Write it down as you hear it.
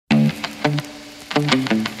Hello,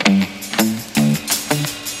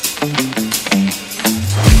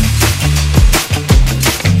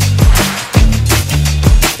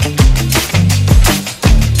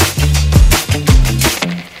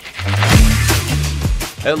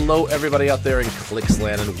 everybody out there in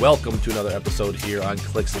Clicksland, and welcome to another episode here on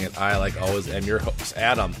Clicksland. I, like always, am your host,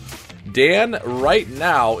 Adam. Dan, right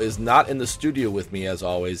now, is not in the studio with me, as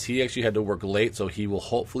always. He actually had to work late, so he will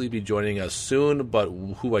hopefully be joining us soon. But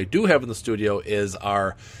who I do have in the studio is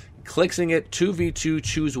our Clicksing It 2v2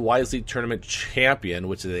 Choose Wisely Tournament champion,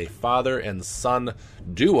 which is a father and son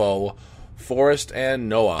duo, Forrest and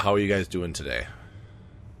Noah. How are you guys doing today?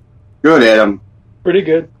 Good, Adam. Pretty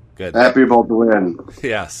good. Good. Happy about the win.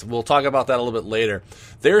 Yes, we'll talk about that a little bit later.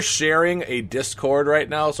 They're sharing a Discord right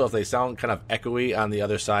now, so if they sound kind of echoey on the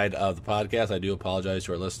other side of the podcast, I do apologize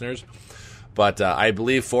to our listeners. But I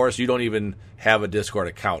believe, Forrest, you don't even have a Discord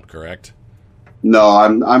account, correct? No,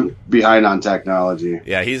 I'm behind on technology.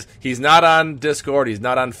 Yeah, he's not on Discord. He's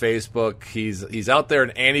not on Facebook. He's out there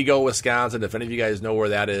in Antigo, Wisconsin. If any of you guys know where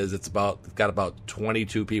that is, it's got about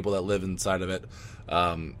 22 people that live inside of it.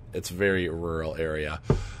 It's a very rural area.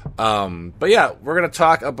 But yeah, we're going to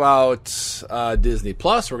talk about Disney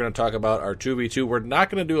Plus. We're going to talk about our 2v2. We're not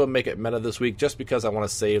going to do a Make It Meta this week just because I want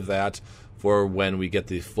to save that for when we get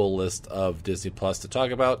the full list of Disney Plus to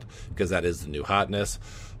talk about, because that is the new hotness.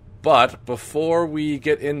 But before we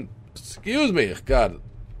get in... Excuse me. God,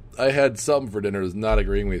 I had something for dinner that's not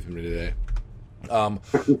agreeing with me today.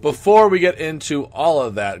 Before we get into all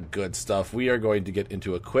of that good stuff, we are going to get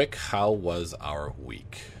into a quick How Was Our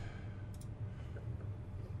Week?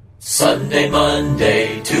 Sunday,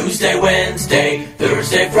 Monday, Tuesday, Wednesday,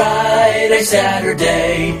 Thursday, Friday,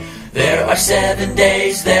 Saturday. There are 7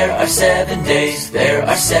 days, there are 7 days, there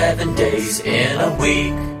are 7 days in a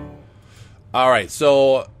week. All right,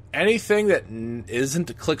 so anything that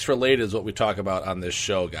isn't clicks related is what we talk about on this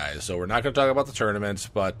show, guys. So we're not going to talk about the tournament,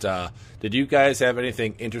 but did you guys have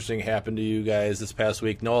anything interesting happen to you guys this past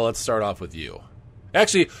week? Noah, let's start off with you.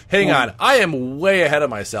 Actually, hang on. I am way ahead of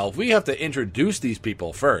myself. We have to introduce these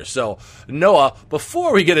people first. So, Noah,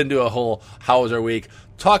 before we get into a whole How Was Our Week,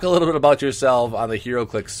 talk a little bit about yourself on the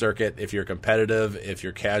HeroClix circuit. If you're competitive, if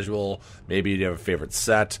you're casual, maybe you have a favorite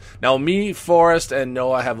set. Now, me, Forrest, and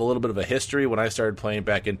Noah have a little bit of a history. When I started playing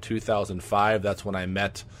back in 2005, that's when I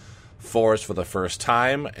met Forrest for the first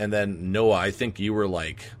time. And then, Noah, I think you were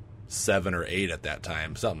like 7 or 8 at that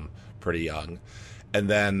time, something pretty young. And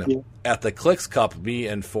then at the Clicks Cup, me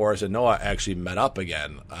and Forrest and Noah actually met up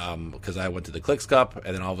again because I went to the Clicks Cup,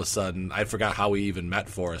 and then all of a sudden, I forgot how we even met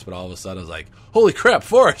Forrest, but all of a sudden I was like, holy crap,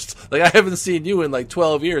 Forrest! Like, I haven't seen you in like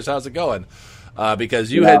 12 years. How's it going?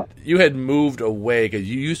 Because you had moved away, because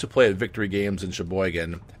you used to play at Victory Games in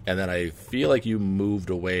Sheboygan, and then I feel like you moved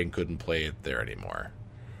away and couldn't play it there anymore.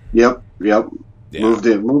 Yep. Yeah. Moved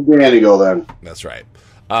to Antigo then. That's right.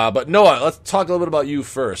 But Noah, let's talk a little bit about you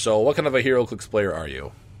first. So what kind of a HeroClix player are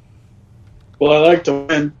you? Well, I like to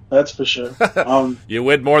win, that's for sure. You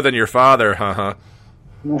win more than your father, huh?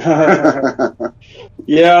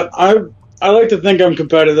 Yeah, I like to think I'm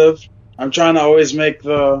competitive. I'm trying to always make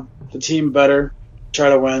the team better, try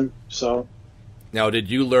to win. So. Now, did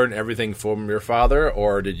you learn everything from your father,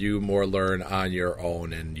 or did you more learn on your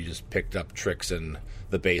own and you just picked up tricks and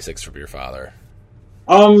the basics from your father?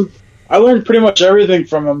 I learned pretty much everything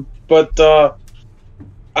from him, but I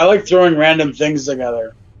like throwing random things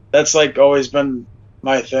together. That's like always been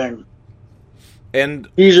my thing. And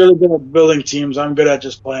he's really good at building teams. I'm good at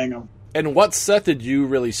just playing them. And what set did you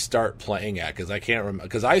really start playing at? Because I can't remember.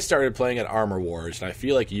 Because I started playing at Armor Wars, and I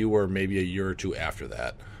feel like you were maybe a year or two after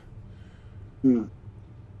that.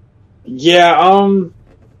 Yeah.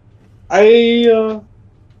 I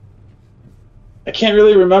can't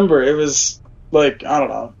really remember. It was like, I don't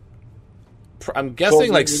know. I'm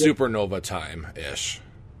guessing like Supernova time-ish.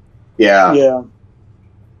 Yeah. Yeah. All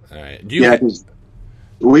right.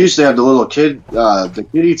 We used to have the little the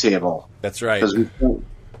kiddie table. That's right. Because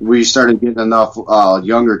we started getting enough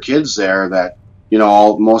younger kids there that,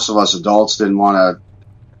 most of us adults didn't want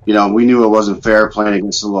to, we knew it wasn't fair playing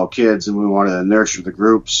against the little kids, and we wanted to nurture the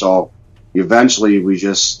group. So eventually we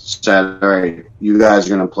just said, all right, you guys are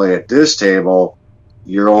going to play at this table,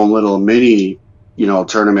 your own little mini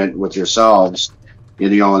tournament with yourselves,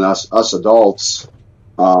 and us adults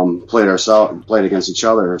played against each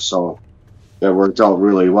other, so that worked out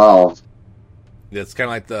really well. It's kind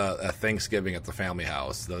of like the Thanksgiving at the family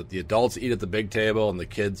house. The adults eat at the big table, and the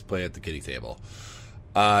kids play at the kiddie table.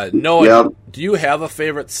 Noah, do you have a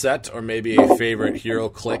favorite set, or maybe a favorite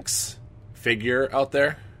HeroClix figure out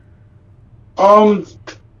there?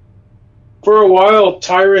 For a while,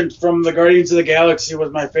 Tyrant from the Guardians of the Galaxy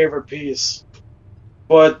was my favorite piece.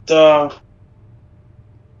 But, I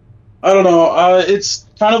don't know. It's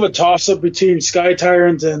kind of a toss-up between Sky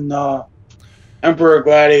Tyrant and Emperor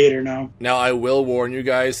Gladiator now. Now, I will warn you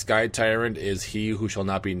guys, Sky Tyrant is he who shall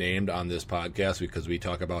not be named on this podcast because we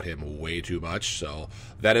talk about him way too much. So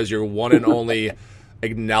that is your one and only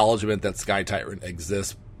acknowledgement that Sky Tyrant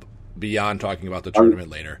exists beyond talking about the tournament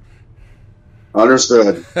later.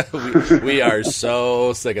 Understood. we are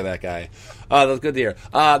so sick of that guy. That's good to hear.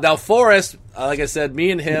 Now, Forrest, like I said, me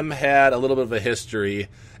and him had a little bit of a history.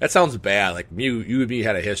 That sounds bad. Like you and me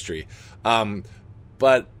had a history.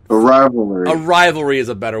 But a rivalry. A rivalry is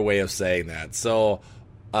a better way of saying that. So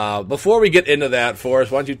before we get into that, Forrest,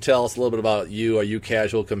 why don't you tell us a little bit about you? Are you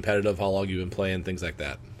casual, competitive? How long have you been playing? Things like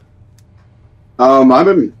that. I've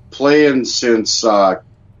been playing since, I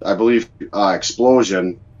believe,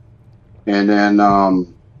 Explosion. And then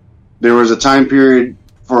there was a time period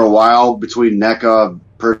for a while between NECA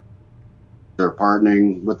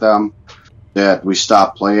partnering with them that we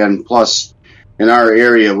stopped playing. Plus, in our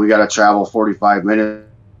area, we got to travel 45 minutes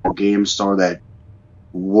to a game store that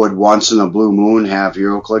would once in a blue moon have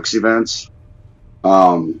HeroClix events.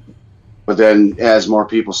 But then as more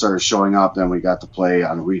people started showing up, then we got to play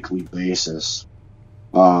on a weekly basis.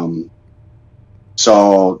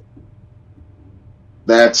 So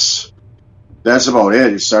that's about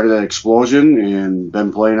it. It started at Explosion and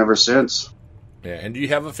been playing ever since. Yeah, and do you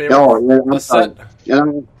have a favorite set?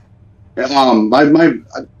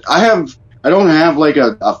 I don't have like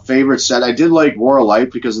a favorite set. I did like War of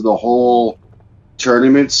Light because of the whole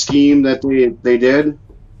tournament scheme that they did.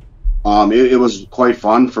 It was quite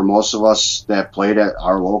fun for most of us that played at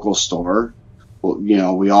our local store. Well, you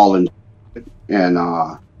know, we all enjoyed it. And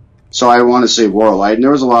so I want to say War of Light. And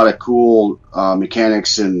there was a lot of cool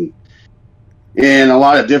mechanics and a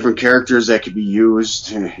lot of different characters that could be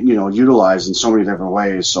used, you know, utilized in so many different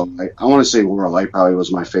ways. So I want to say War of Light probably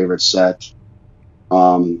was my favorite set.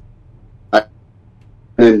 And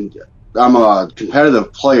I'm a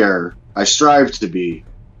competitive player. I strive to be.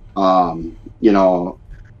 You know,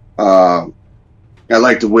 I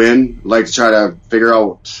like to win. I like to try to figure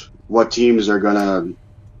out what teams are going to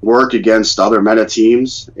work against other meta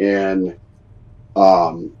teams. And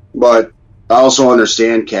but I also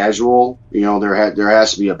understand casual. You know, there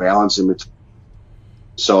has to be a balance in between.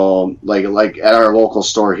 So, like at our local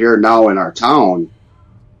store here now in our town,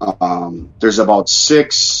 there's about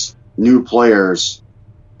 6 new players,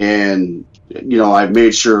 and you know, I've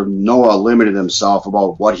made sure Noah limited himself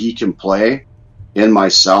about what he can play, and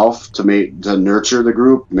myself to nurture the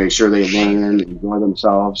group, make sure they learn and enjoy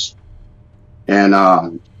themselves,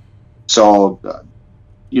 and so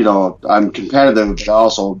you know, I'm competitive, but I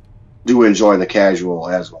also do enjoy the casual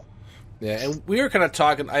as well. Yeah, and we were kind of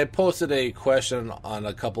talking. I posted a question on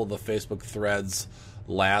a couple of the Facebook threads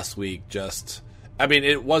last week. I mean,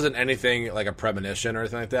 it wasn't anything like a premonition or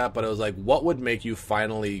anything like that, but it was like, what would make you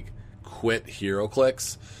finally quit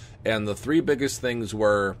HeroClix? And the 3 biggest things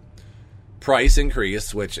were price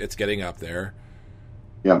increase, which it's getting up there.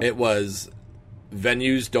 Yeah. It was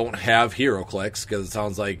venues don't have HeroClix because it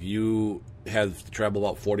sounds like you have to travel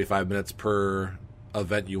about 45 minutes per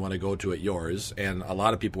event you want to go to at yours, and a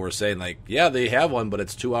lot of people were saying like, yeah, they have one, but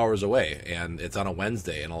it's 2 hours away and it's on a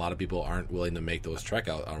Wednesday, and a lot of people aren't willing to make those trek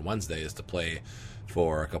out on Wednesdays to play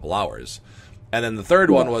for a couple hours. And then the third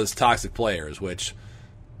one was toxic players, which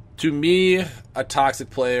to me, a toxic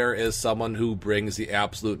player is someone who brings the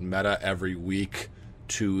absolute meta every week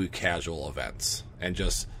to casual events and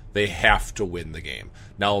just they have to win the game.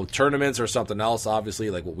 Now, tournaments are something else, obviously,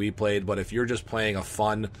 like what we played, but if you're just playing a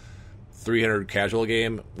fun 300 casual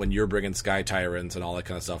game, when you're bringing Sky Tyrants and all that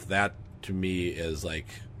kind of stuff, that to me is like,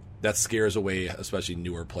 that scares away especially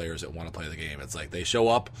newer players that want to play the game. It's like they show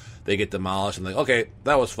up, they get demolished, and like, okay,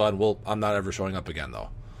 that was fun. Well, I'm not ever showing up again though.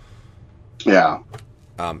 Yeah.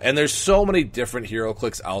 And there's so many different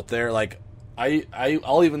HeroClix out there. Like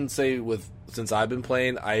I'll even say since I've been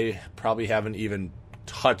playing, I probably haven't even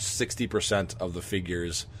touched 60% of the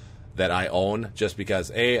figures that I own, just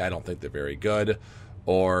because I don't think they're very good,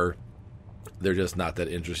 or they're just not that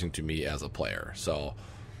interesting to me as a player. So,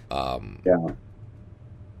 yeah,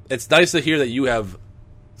 it's nice to hear that you have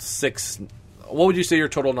 6. What would you say your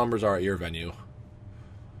total numbers are at your venue?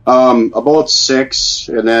 About 6,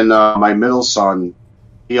 and then my middle son,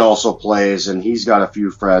 he also plays, and he's got a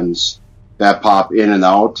few friends that pop in and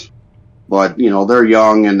out. But you know, they're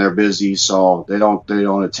young and they're busy, so they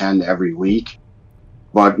don't attend every week.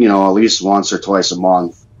 But you know, at least once or twice a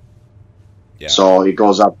month. Yeah. So it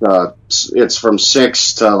goes up to, it's from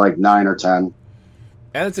 6 to like 9 or 10.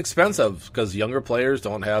 And it's expensive because younger players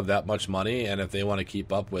don't have that much money, and if they want to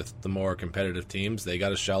keep up with the more competitive teams, they got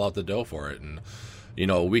to shell out the dough for it. And,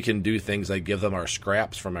 we can do things like give them our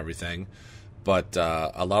scraps from everything, but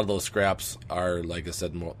a lot of those scraps are, like I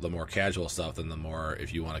said, the more casual stuff than the more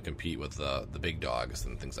if you want to compete with the big dogs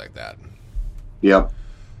and things like that. Yep.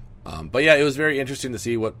 But yeah, it was very interesting to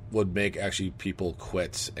see what would make actually people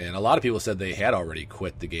quit. And a lot of people said they had already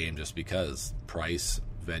quit the game just because price,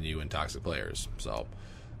 venue, and toxic players. So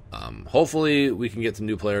hopefully we can get some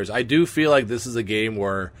new players. I do feel like this is a game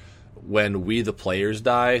where when we, the players,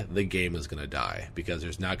 die, the game is going to die because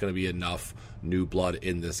there's not going to be enough new blood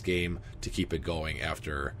in this game to keep it going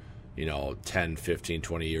after, 10, 15,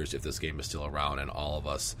 20 years if this game is still around and all of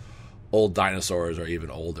us old dinosaurs are even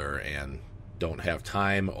older and don't have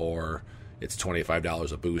time, or it's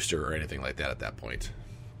 $25 a booster or anything like that at that point.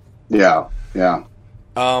 Yeah.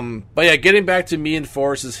 But yeah, getting back to me and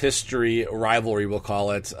Forrest's history rivalry, we'll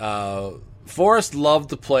call it. Forrest loved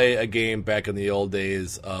to play a game back in the old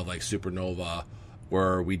days of like Supernova,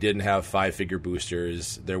 where we didn't have 5-figure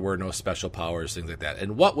boosters, there were no special powers, things like that.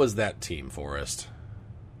 And what was that team, Forrest?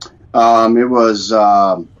 It was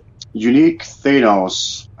Unique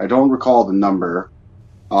Thanos. I don't recall the number.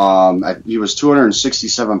 He was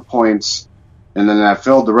 267 points, and then I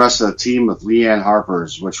filled the rest of the team with Leanne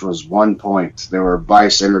Harper's, which was 1 point. They were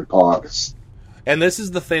bi-centered pogs. And this is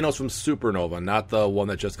the Thanos from Supernova, not the one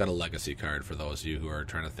that just got a legacy card, for those of you who are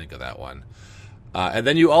trying to think of that one. And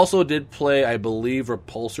then you also did play, I believe,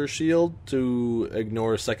 Repulsor Shield to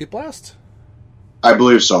ignore Psychic Blast? I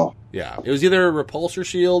believe so. Yeah, it was either Repulsor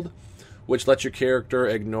Shield, which lets your character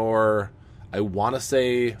ignore, I want to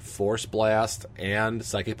say, Force Blast and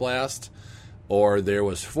Psychic Blast, or there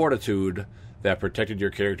was Fortitude that protected your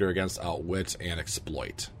character against Outwit and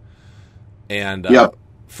Exploit. And yep.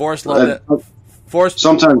 Force loved it.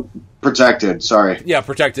 Sometimes Protected, sorry. Yeah,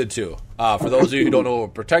 Protected too. For those of you who don't know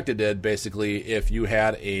what Protected did, basically, if you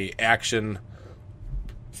had an action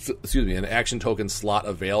token slot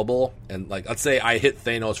available, and like, let's say I hit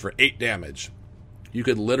Thanos for 8 damage, you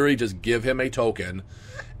could literally just give him a token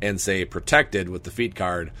and say Protected with the feat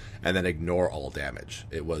card, and then ignore all damage.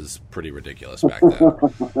 It was pretty ridiculous back then.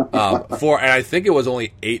 And I think it was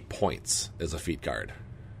only 8 points as a feat card.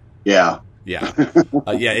 Yeah. Yeah.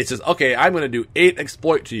 It's just, okay, I'm going to do 8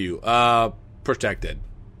 exploit to you. Protected.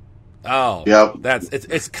 Oh. Yep.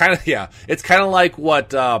 It's kind of, yeah. It's kind of like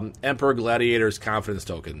what Emperor Gladiator's confidence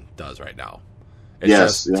token does right now.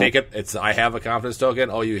 It's take it. I have a confidence token.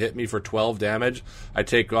 Oh, you hit me for 12 damage. I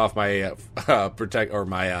take off my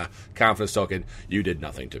my confidence token. You did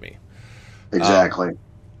nothing to me. Exactly.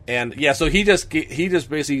 And yeah, so he just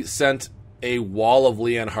basically sent a wall of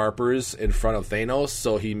Leanne Harper's in front of Thanos.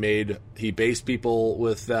 So he based people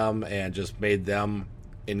with them and just made them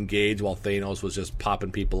engage while Thanos was just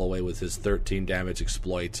popping people away with his 13 damage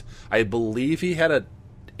exploit. I believe he had a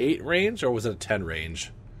 8 range, or was it a 10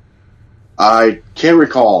 range? I can't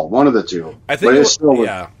recall. One of the two. I think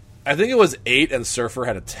I think it was 8 and Surfer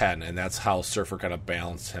had a 10, and that's how Surfer kind of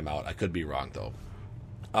balanced him out. I could be wrong, though.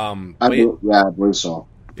 I believe so.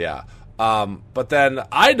 Yeah. But then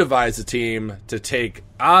I devised a team to take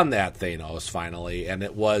on that Thanos finally, and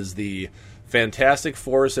it was the Fantastic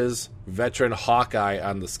Forces veteran Hawkeye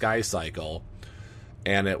on the Sky Cycle,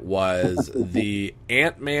 and it was the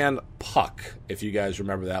Ant-Man Puck, if you guys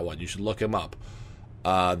remember that one. You should look him up.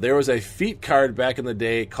 There was a feat card back in the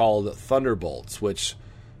day called Thunderbolts, which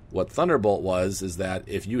what Thunderbolt was is that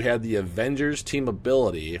if you had the Avengers team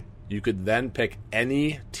ability, you could then pick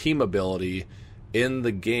any team ability in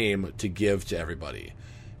the game to give to everybody.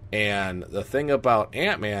 And the thing about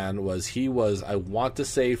Ant-Man was he was, I want to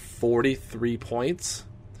say, 43 points,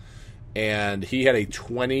 and he had a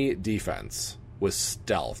 20 defense with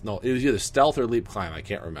stealth. No, it was either stealth or leap climb. I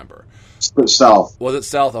can't remember. Stealth. Was it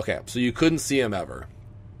stealth? Okay, so you couldn't see him ever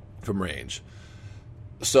from range.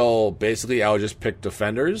 So basically, I would just pick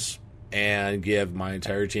defenders and give my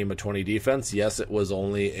entire team a 20 defense. Yes, it was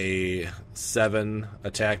only a 7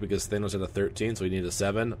 attack because Thanos had a 13, so he needed a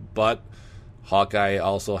 7. But Hawkeye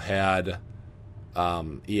also had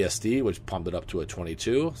ESD, which pumped it up to a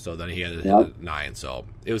 22. So then he had a 9. So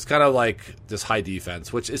it was kind of like this high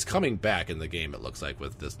defense, which is coming back in the game, it looks like,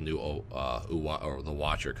 with this new or the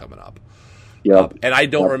Watcher coming up. Yep. And I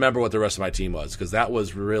don't remember what the rest of my team was, because that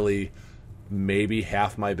was really maybe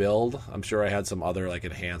half my build. I'm sure I had some other like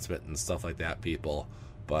enhancement and stuff like that people.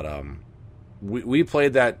 But we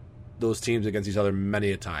played those teams against each other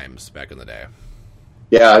many a times back in the day.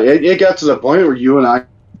 Yeah, it got to the point where you and I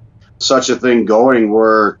such a thing going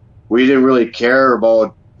where we didn't really care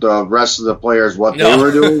about the rest of the players what No. they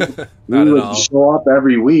were doing. We Not at would all. show up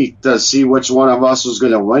every week to see which one of us was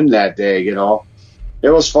going to win that day. You know, it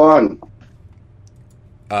was fun.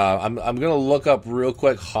 I'm gonna look up real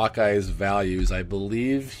quick Hawkeye's values. I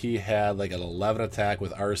believe he had like an 11 attack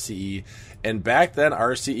with RCE, and back then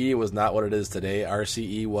RCE was not what it is today.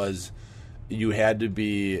 RCE was you had to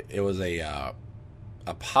be. It was a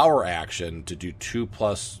power action to do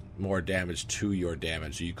 2+ more damage to your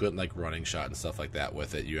damage. So you couldn't like running shot and stuff like that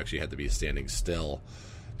with it. You actually had to be standing still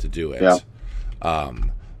to do it. Yeah.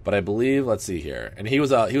 But I believe, let's see here, and he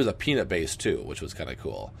was a peanut base too, which was kind of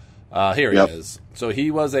cool. Here Yep. he is. So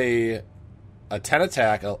he was a 10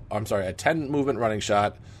 attack. A 10 movement running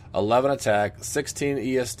shot, 11 attack, 16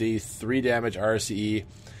 ESD, 3 damage RCE.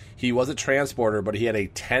 He was a transporter, but he had a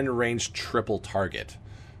 10 range triple target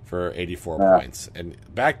for 84 points. And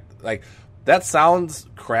back that sounds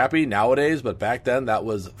crappy nowadays, but back then that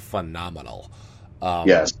was phenomenal.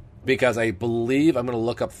 Yes. Because I believe, I'm going to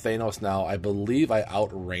look up Thanos now, I believe I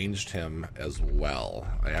outranged him as well.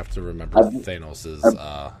 I have to remember Thanos's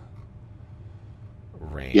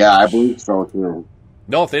range. Yeah, I believe so too.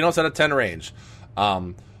 No, Thanos had a 10 range.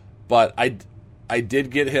 But I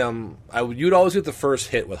did get him, you'd always get the first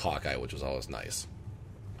hit with Hawkeye, which was always nice.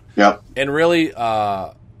 Yep. And really,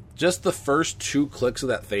 just the first 2 clicks of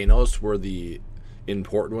that Thanos were the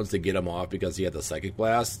important ones to get him off because he had the Psychic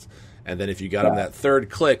Blast. And then if you got him that 3rd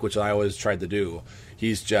click, which I always tried to do,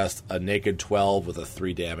 he's just a naked 12 with a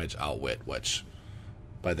 3 damage outwit, which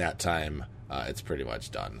by that time it's pretty much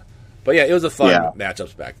done. But yeah, it was a fun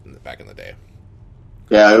matchups back in the day.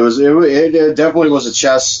 Yeah, it definitely was a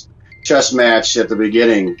chess match at the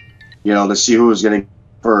beginning, you know, to see who was getting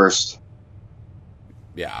first.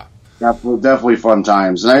 Yeah. Definitely fun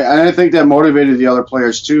times. And I think that motivated the other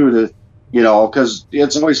players too to, you know, because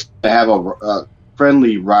it's always to have a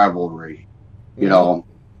friendly rivalry, you know.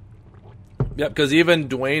 Yep, because even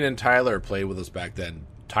Dwayne and Tyler played with us back then.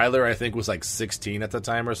 Tyler, I think, was like 16 at the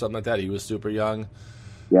time or something like that. He was super young.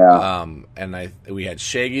 Yeah. And we had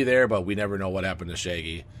Shaggy there, but we never know what happened to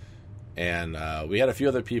Shaggy. And we had a few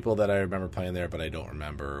other people that I remember playing there, but I don't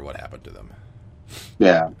remember what happened to them.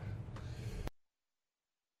 Yeah.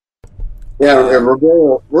 Yeah,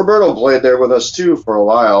 Roberto played there with us too for a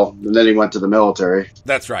while, and then he went to the military.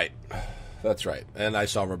 That's right. That's right. And I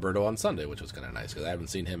saw Roberto on Sunday, which was kind of nice because I haven't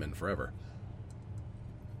seen him in forever.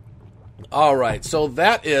 All right, so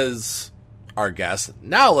that is our guest.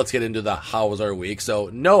 Now let's get into the how was our week. So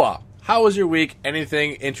Noah, how was your week?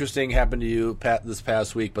 Anything interesting happened to you this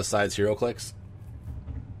past week besides HeroClix?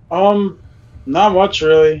 Not much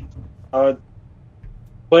really.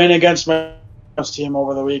 Playing against my team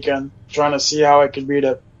over the weekend, trying to see how I could beat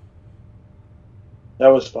it. That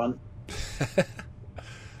was fun.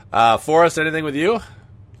 Forrest, anything with you?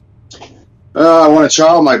 I want to try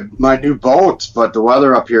out my new boat, but the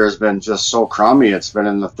weather up here has been just so crummy. It's been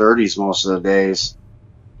in the 30s most of the days.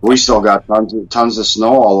 We still got tons of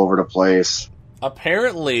snow all over the place.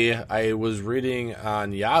 Apparently, I was reading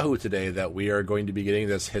on Yahoo today that we are going to be getting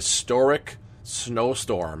this historic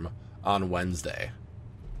snowstorm on Wednesday.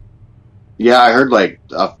 Yeah, I heard like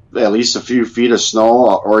at least a few feet of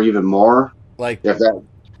snow or even more. Like, if that.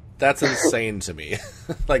 That's insane to me.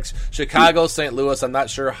 Like Chicago, St. Louis, I'm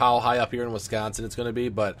not sure how high up here in Wisconsin it's going to be,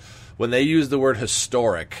 but when they use the word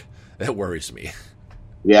historic, it worries me.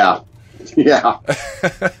 Yeah. Yeah.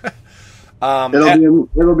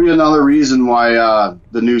 It'll be another reason why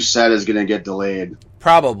the new set is going to get delayed.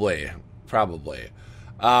 Probably.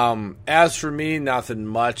 As for me, nothing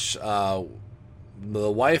much.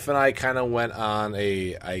 The wife and I kind of went on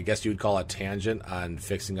I guess you would call it tangent on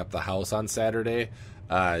fixing up the house on Saturday.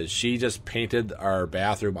 She just painted our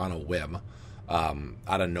bathroom on a whim,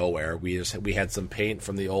 out of nowhere. We had some paint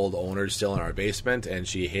from the old owners still in our basement, and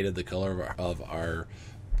she hated the color of our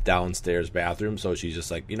downstairs bathroom. So she's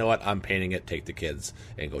just like, you know what? I'm painting it. Take the kids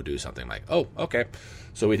and go do something. Like, oh, okay.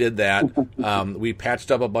 So we did that. We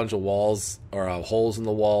patched up a bunch of walls or holes in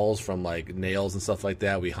the walls from like nails and stuff like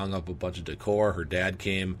that. We hung up a bunch of decor. Her dad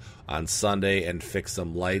came on Sunday and fixed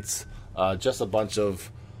some lights. Just a bunch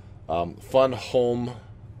of fun home,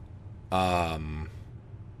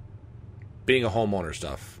 being a homeowner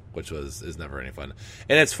stuff, which is never any fun.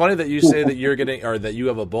 And it's funny that you say that you're getting, or that you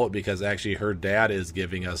have a boat, because actually her dad is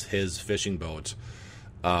giving us his fishing boat,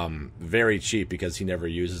 very cheap because he never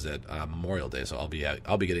uses it on Memorial Day. So I'll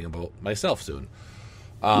be getting a boat myself soon.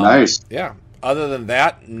 Nice. Yeah. Other than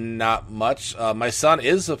that, not much. My son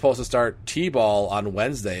is supposed to start T-ball on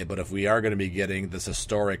Wednesday, but if we are going to be getting this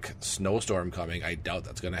historic snowstorm coming, I doubt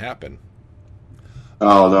that's going to happen.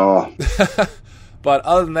 Oh, no. But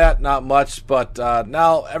other than that, not much. But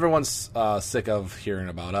now everyone's sick of hearing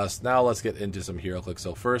about us. Now let's get into some HeroClix.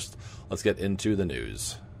 So first, let's get into the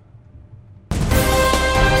news.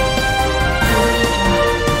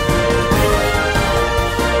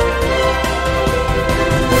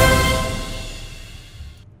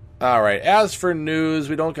 All right, as for news,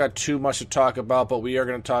 we don't got too much to talk about, but we are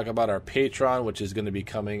going to talk about our Patreon, which is going to be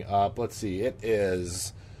coming up. Let's see, it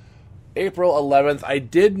is April 11th. I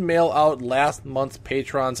did mail out last month's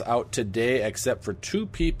Patrons out today, except for 2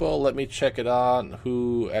 people. Let me check it on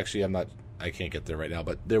who, actually, I can't get there right now,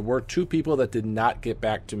 but there were 2 people that did not get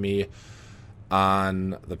back to me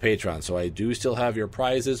on the Patreon. So I do still have your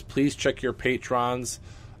prizes. Please check your Patrons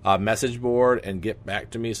message board and get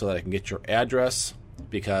back to me so that I can get your address,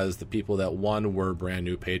 because the people that won were brand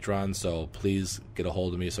new patrons, so please get a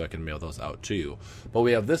hold of me so I can mail those out to you. But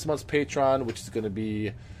we have this month's Patreon, which is going to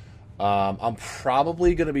be, I'm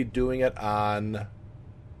probably going to be doing it on,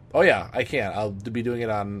 oh yeah, I can. I'll be doing it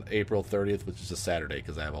on April 30th, which is a Saturday,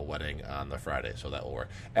 because I have a wedding on the Friday, so that will work.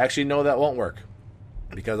 Actually, no, that won't work,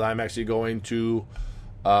 because I'm actually going to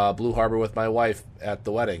Blue Harbor with my wife at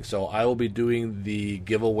the wedding. So I will be doing the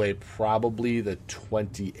giveaway probably the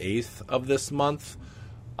 28th of this month,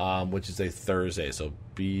 which is a Thursday. So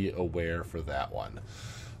be aware for that one.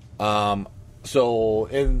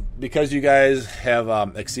 Because you guys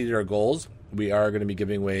have exceeded our goals, we are going to be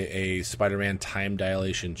giving away a Spider-Man Time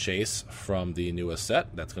Dilation Chase from the newest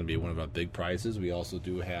set. That's going to be one of our big prizes. We also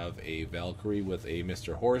do have a Valkyrie with a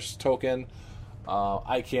Mr. Horse token.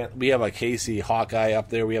 We have a Casey Hawkeye up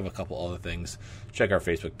there. We have a couple other things. Check our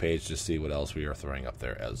Facebook page to see what else we are throwing up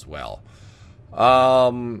there as well.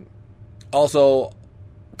 Also,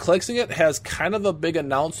 Clixing It has kind of a big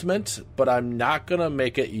announcement, but I'm not going to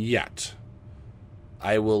make it yet.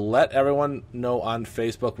 I will let everyone know on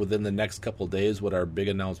Facebook within the next couple days what our big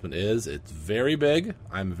announcement is. It's very big.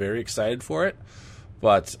 I'm very excited for it.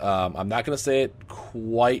 But I'm not going to say it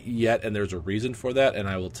quite yet, and there's a reason for that, and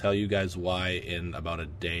I will tell you guys why in about a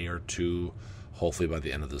day or two, hopefully by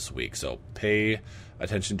the end of this week. So pay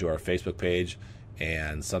attention to our Facebook page,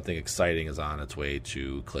 and something exciting is on its way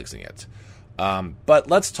to Clixing It. But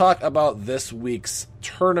let's talk about this week's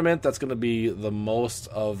tournament. That's going to be the most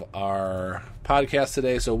of our podcast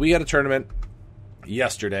today. So we had a tournament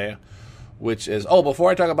yesterday, which is, before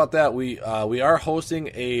I talk about that, we are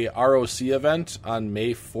hosting a ROC event on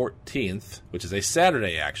May 14th, which is a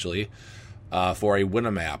Saturday, actually, for a win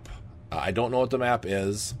a map. I don't know what the map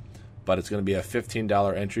is, but it's going to be a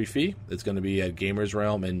 $15 entry fee. It's going to be at Gamers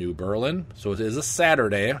Realm in New Berlin. So it is a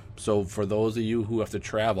Saturday. So for those of you who have to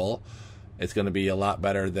travel, it's going to be a lot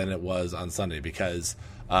better than it was on Sunday, because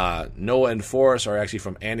Noah and Forrest are actually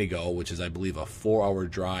from Anigo, which is, I believe, a 4-hour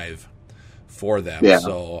drive for them. Yeah.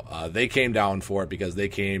 So they came down for it because they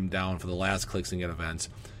came down for the last Clixing It event.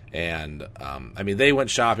 And, they went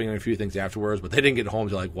shopping and a few things afterwards, but they didn't get home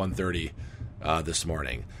till like 1:30 this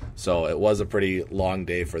morning. So it was a pretty long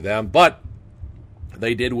day for them. But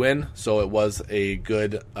they did win, so it was a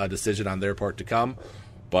good decision on their part to come.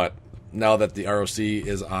 But now that the ROC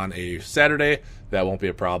is on a Saturday, that won't be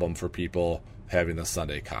a problem for people having the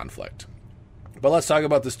Sunday conflict. But let's talk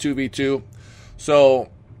about this 2v2. So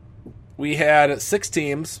we had 6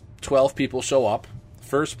 teams, 12 people show up.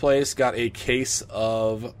 First place got a case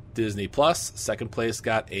of Disney Plus. Second place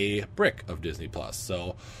got a brick of Disney Plus.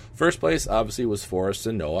 So first place obviously was Forrest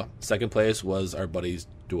and Noah. Second place was our buddies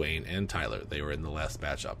Dwayne and Tyler. They were in the last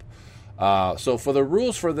matchup. So for the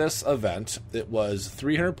rules for this event, it was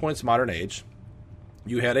 300 points Modern Age.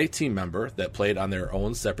 You had a team member that played on their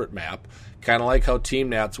own separate map, kind of like how Team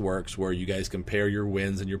Nats works, where you guys compare your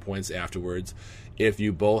wins and your points afterwards. If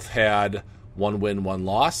you both had 1 win, 1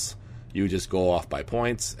 loss, you just go off by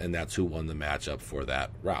points, and that's who won the matchup for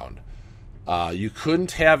that round. You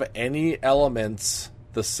couldn't have any elements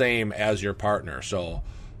the same as your partner. So,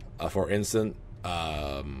 for instance,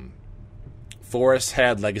 Forrest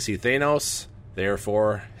had Legacy Thanos,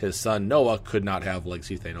 therefore his son Noah could not have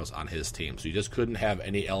Legacy Thanos on his team. So you just couldn't have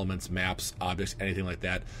any elements, maps, objects, anything like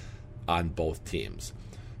that on both teams.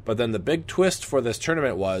 But then the big twist for this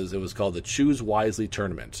tournament was, it was called the Choose Wisely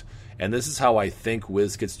Tournament. And this is how I think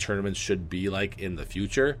WizKids tournaments should be like in the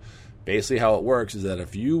future. Basically how it works is that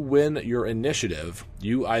if you win your initiative,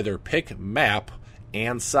 you either pick map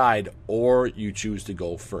and side, or you choose to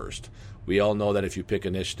go first. We all know that if you pick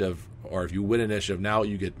initiative, or if you win initiative now,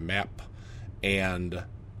 you get map and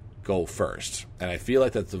go first. And I feel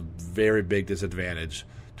like that's a very big disadvantage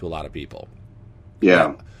to a lot of people.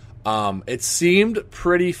 Yeah. It seemed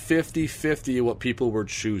pretty 50-50 what people were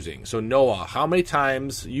choosing. So Noah, how many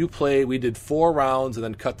times you played? We did 4 rounds and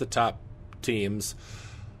then cut the top teams.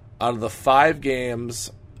 Out of the 5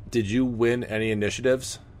 games, did you win any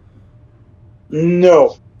initiatives?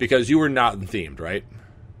 No. Because you were not themed, right?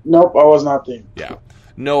 Nope, I was not themed. Yeah.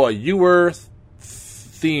 Noah, you were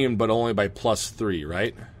themed, but only by +3,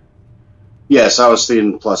 right? Yes, I was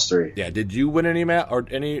themed +3. Yeah. Did you win any or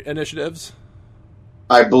any initiatives?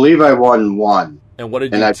 I believe I won 1. And what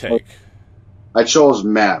did you take? I chose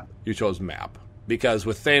map. You chose map. Because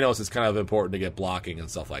with Thanos, it's kind of important to get blocking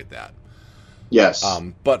and stuff like that. Yes.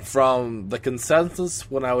 But from the consensus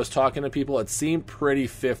when I was talking to people, it seemed pretty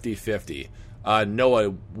 50-50. Noah,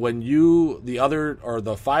 when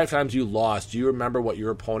the 5 times you lost, do you remember what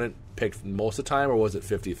your opponent picked most of the time, or was it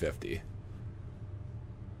 50-50?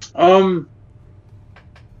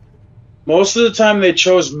 Most of the time they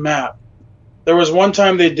chose map. There was one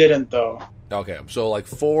time they didn't, though. Okay, so like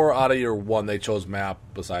 4 out of your 1, they chose map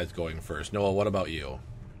besides going first. Noah, what about you?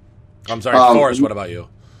 I'm sorry, Forrest, what about you?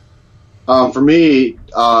 For me,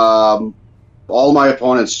 all my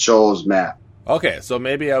opponents chose map. Okay, so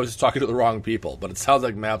maybe I was just talking to the wrong people, but it sounds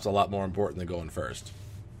like map's a lot more important than going first.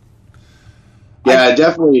 Yeah, it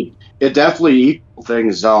definitely equals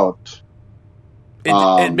things out.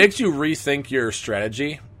 It makes you rethink your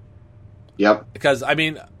strategy. Yep. Because, I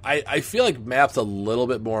mean, I feel like map's a little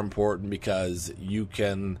bit more important because you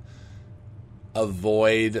can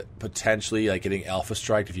avoid potentially like getting alpha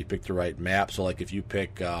strike if you pick the right map. So, like if you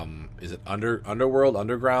pick, is it Underworld,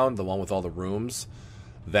 Underground, the one with all the rooms,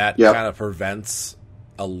 that kind of prevents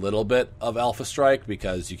a little bit of alpha strike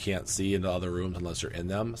because you can't see into other rooms unless you're in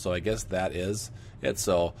them. So I guess that is it.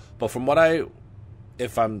 So, but from what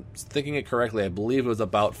if I'm thinking it correctly, I believe it was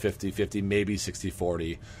about 50-50, maybe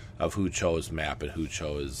 60-40 of who chose map and who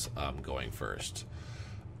chose going first.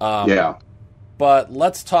 But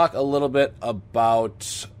let's talk a little bit about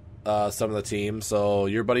some of the teams. So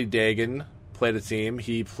your buddy Dagan played a team.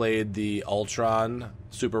 He played the Ultron,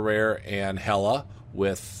 Super Rare, and Hela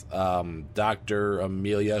with Dr.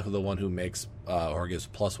 Amelia, the one who makes or gives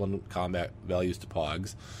 +1 combat values to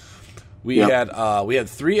Pogs. We had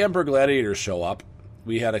 3 Emperor Gladiators show up.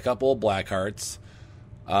 We had a couple of Blackhearts.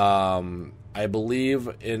 I believe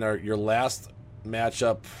in your last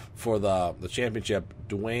matchup for the championship,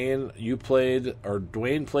 Dwayne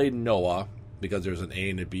played Noah because there's an A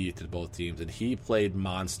and a B to both teams, and he played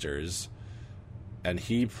Monsters, and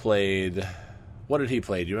he played. What did he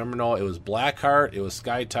play? Do you remember, Noah? It was Blackheart, it was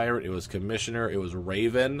Sky Tyrant, it was Commissioner, it was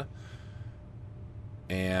Raven,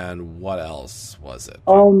 and what else was it?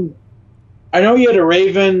 I know you had a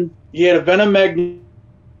Raven, you had a Venom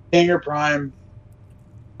Magnanger Prime.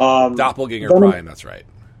 Doppelganger Prime, that's right.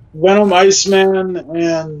 Venom Iceman,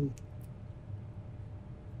 and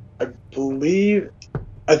I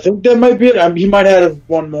think that might be it. He might have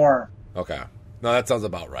one more. Okay. No, that sounds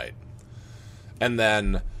about right. And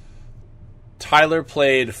then Tyler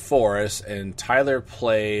played Forrest, and Tyler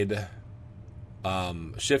played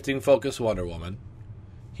Shifting Focus Wonder Woman.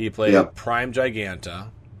 He played Prime Giganta.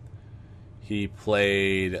 He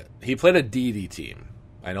played a DD team.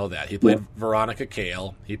 I know that. He played Veronica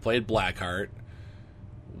Kale. He played Blackheart.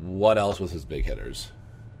 What else was his big hitters?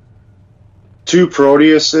 2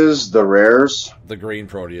 Proteuses, the rares. The green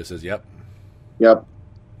Proteuses, yep. Yep.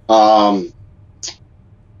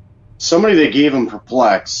 Somebody that gave him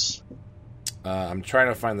Perplex. I'm trying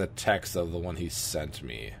to find the text of the one he sent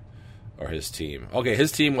me, or his team. Okay,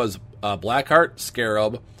 his team was Blackheart,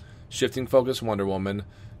 Scarab, Shifting Focus Wonder Woman,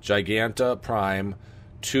 Giganta Prime,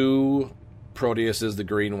 2 Proteuses, the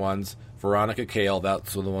green ones, Veronica Kale,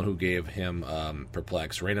 that's the one who gave him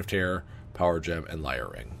Perplex, Reign of Terror, Power Gem, and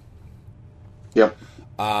Liar Ring. Yep.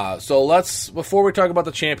 So before we talk about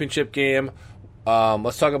the championship game,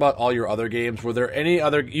 let's talk about all your other games. Were there any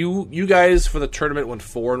other... You guys, for the tournament, went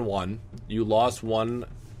 4-1. You lost one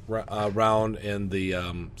round in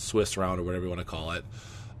the Swiss round, or whatever you want to call it.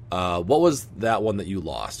 What was that one that you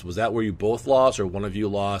lost? Was that where you both lost, or one of you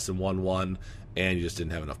lost and won, and you just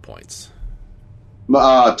didn't have enough points?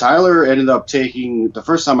 Tyler ended up taking... The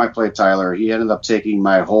first time I played Tyler, he ended up taking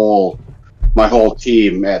my whole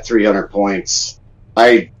team at 300 points.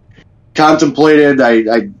 I contemplated...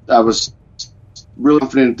 I was really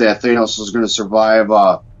confident that Thanos was going to survive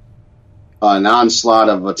an onslaught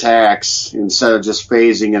of attacks instead of just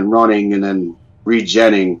phasing and running and then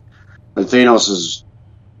regenning. But Thanos is,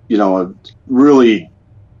 a really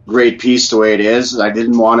great piece the way it is. I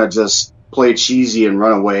didn't want to just play cheesy and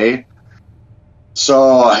run away.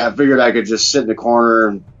 So I figured I could just sit in the corner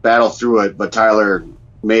and battle through it, but Tyler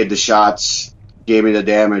made the shots, gave me the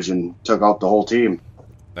damage, and took out the whole team.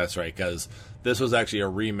 That's right, because this was actually a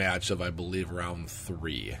rematch of, I believe, round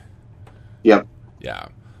 3. Yep. Yeah.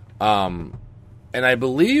 And I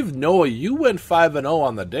believe, Noah, you went 5-0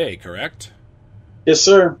 on the day, correct? Yes,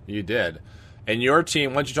 sir. You did. And your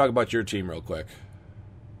team, why don't you talk about your team real quick?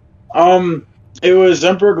 It was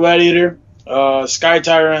Emperor Gladiator, Sky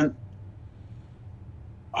Tyrant,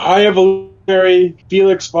 High Evolutionary,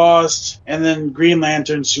 Felix Faust, and then Green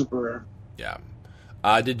Lantern Super Rare. Yeah.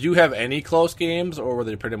 Did you have any close games, or were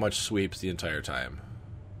they pretty much sweeps the entire time?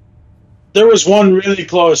 There was one really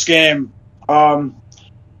close game.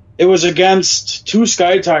 It was against 2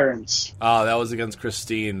 Sky Tyrants. That was against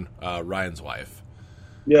Christine, Ryan's wife.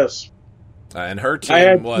 Yes. And her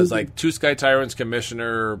team was like 2 Sky Tyrants,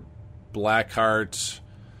 Commissioner, Blackheart.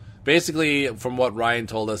 Basically, from what Ryan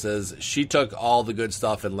told us, is she took all the good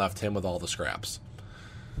stuff and left him with all the scraps.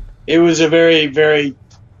 It was a very, very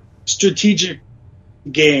strategic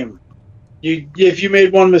game. If you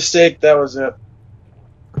made one mistake, that was it.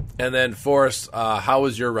 And then, Forrest, how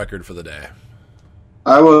was your record for the day?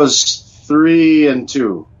 I was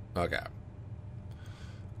 3-2. Okay.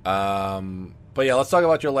 But yeah, let's talk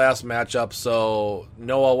about your last matchup. So,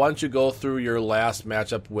 Noah, why don't you go through your last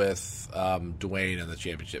matchup with Dwayne in the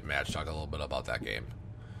championship match? Talk a little bit about that game.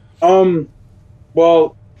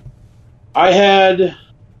 Well, I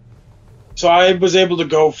was able to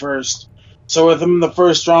go first. So with him in the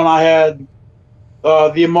first round, I had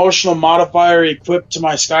the emotional modifier equipped to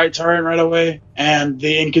my Sky Tyrant right away, and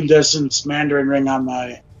the incandescent Mandarin ring on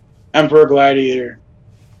my Emperor Gladiator.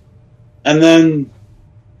 And then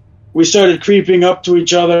we started creeping up to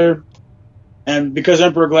each other, and because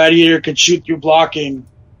Emperor Gladiator could shoot through blocking,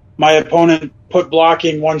 my opponent put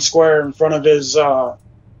blocking 1 square in front of his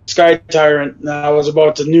Sky Tyrant, and I was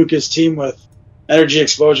about to nuke his team with Energy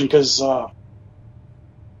Explosion because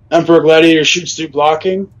Emperor Gladiator shoots through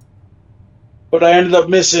blocking. But I ended up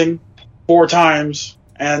missing 4 times,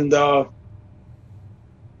 and then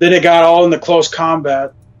it got all into close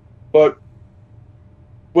combat. But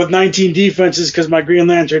with 19 defenses, because my Green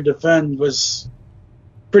Lantern defend was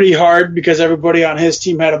pretty hard because everybody on his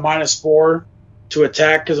team had a -4 to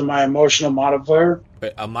attack because of my emotional modifier.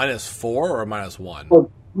 Wait, a -4 or a -1? Well,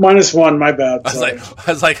 -1, my bad. I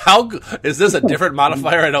was like, how is this a different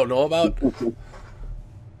modifier I don't know about?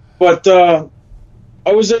 But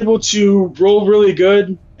I was able to roll really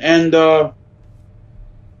good and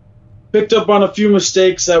picked up on a few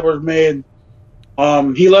mistakes that were made.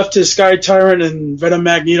 He left his Sky Tyrant and Venom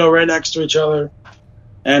Magneto right next to each other,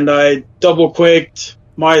 and I double quaked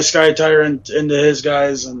my Sky Tyrant into his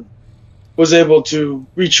guys and was able to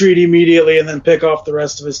retreat immediately and then pick off the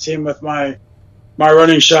rest of his team with my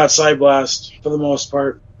running shot Side Blast for the most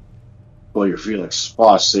part. Well, your Felix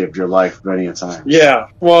Faust saved your life many a time. Yeah,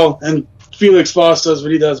 well, and Felix Faust does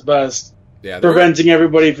what he does best. Yeah, preventing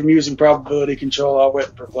everybody from using probability control, outwit,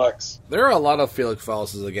 and perplex. There are a lot of Felix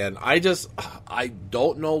Faustes again. I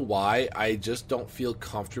don't know why. I just don't feel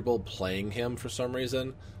comfortable playing him for some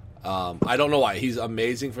reason. I don't know why. He's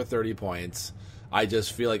amazing for 30 points. I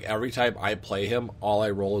just feel like every time I play him, all I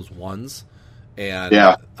roll is 1s. And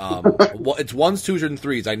it's 1s, 2s, and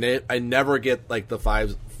 3s. I never get like the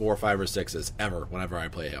 5s, 4, 5, or 6s ever whenever I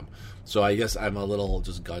play him. So I guess I'm a little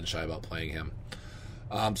just gun shy about playing him.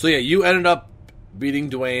 So yeah, you ended up beating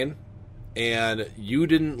Dwayne, and you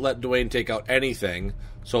didn't let Dwayne take out anything.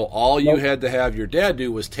 So all you had to have your dad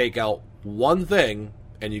do was take out one thing,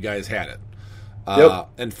 and you guys had it.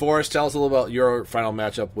 And Forrest, tell us a little about your final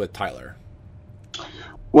matchup with Tyler.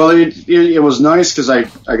 Well, it was nice because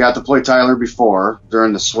I got to play Tyler before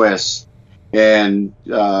during the Swiss, and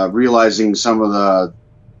realizing some of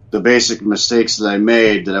the basic mistakes that I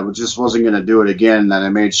made, that I just wasn't going to do it again. That I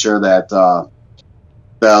made sure that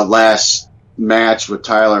the last match with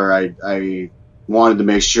Tyler, I wanted to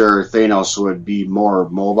make sure Thanos would be more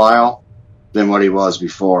mobile than what he was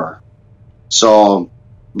before. So,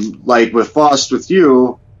 like with Faust with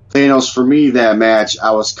you, Thanos, for me, that match,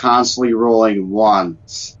 I was constantly rolling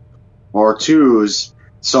 1s or 2s,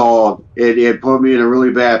 so it put me in a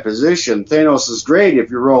really bad position. Thanos is great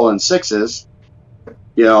if you're rolling 6s,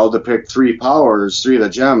 to pick 3 powers, 3 of the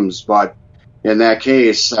gems, but in that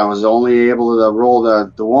case, I was only able to roll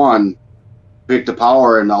the 1, pick the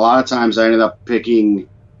power, and a lot of times I ended up picking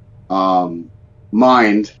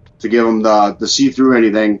Mind to give him the see through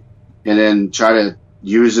anything, and then try to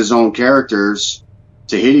use his own characters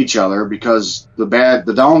to hit each other, because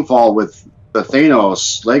the downfall with the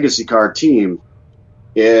Thanos Legacy card team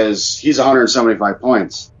is he's 175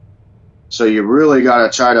 points. So you really got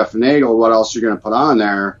to try to finagle what else you're going to put on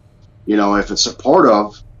there. If it's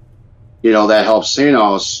supportive, that helps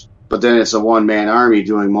Thanos, but then it's a one-man army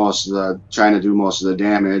trying to do most of the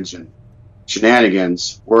damage and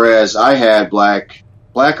shenanigans. Whereas I had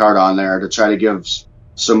Blackheart on there to try to give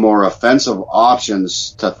some more offensive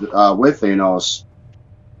options to with Thanos.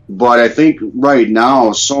 But I think right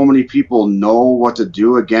now, so many people know what to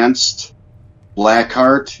do against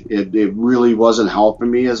Blackheart. It really wasn't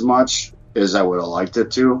helping me as much as I would have liked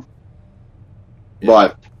it to. Yeah.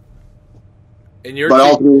 But And your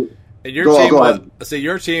but team, and your go team was, ahead. so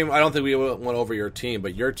your team, I don't think we went over your team,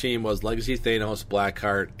 but your team was Legacy Thanos,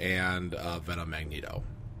 Blackheart, and Venom Magneto.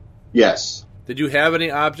 Yes. Did you have any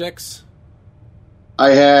objects?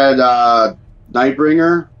 I had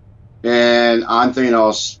Nightbringer and on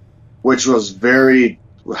Thanos, which was very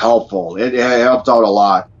helpful. It helped out a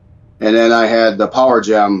lot. And then I had the Power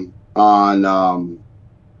Gem on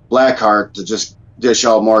Blackheart to just dish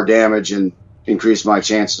out more damage and increase my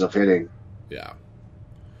chances of hitting. Yeah.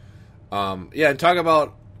 Yeah, and talk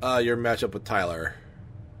about your matchup with Tyler.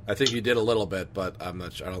 I think you did a little bit, but I'm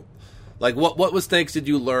not sure. I don't like what mistakes did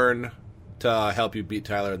you learn to help you beat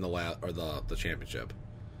Tyler in the championship?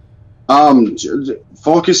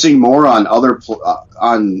 Focusing more on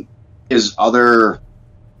on his other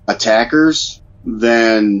attackers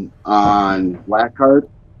than on Blackheart,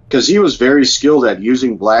 because he was very skilled at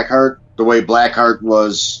using Blackheart the way Blackheart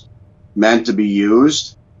was meant to be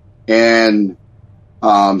used, and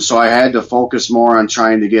so I had to focus more on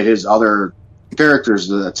trying to get his other characters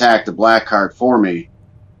to attack the Blackheart for me.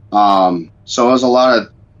 So it was a lot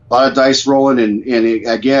of dice rolling, and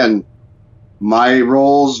again,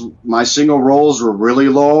 my single rolls were really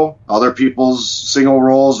low. Other people's single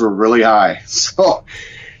rolls were really high. So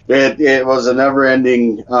it was a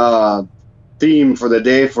never-ending theme for the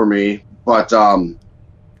day for me. But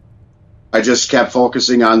I just kept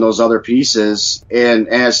focusing on those other pieces, and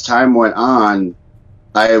as time went on,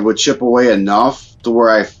 I would chip away enough to where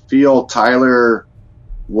I feel Tyler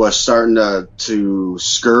was starting to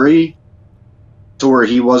scurry, to where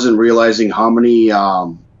he wasn't realizing how many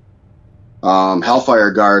Hellfire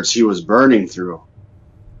guards he was burning through.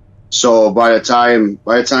 So by the time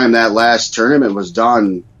that last tournament was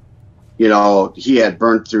done, he had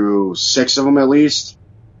burnt through 6 of them at least,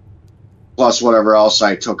 plus whatever else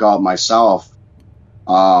I took out myself.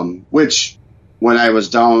 Which, when I was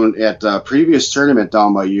down at the previous tournament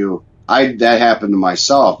down by you, that happened to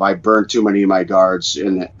myself. I burned too many of my guards,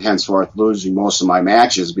 and henceforth losing most of my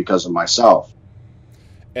matches because of myself.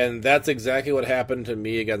 And that's exactly what happened to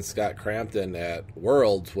me against Scott Crampton at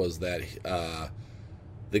Worlds, was that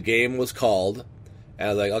the game was called, and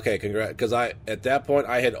I was like, okay, congrats, because at that point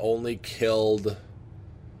I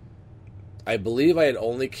believe I had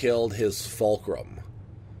only killed his Fulcrum.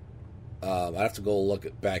 I have to go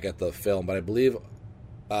look back at the film, but I believe,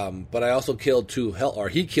 but I also killed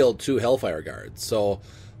he killed 2 Hellfire guards. So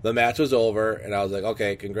the match was over, and I was like,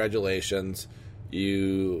 okay, congratulations.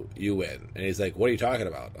 You win. And he's like, what are you talking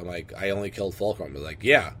about? I'm like, I only killed Fulcrum. He's like,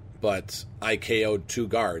 yeah, but I KO'd 2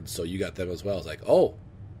 guards, so you got them as well. I was like, oh,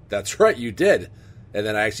 that's right, you did. And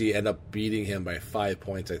then I actually end up beating him by 5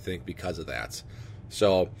 points, I think, because of that.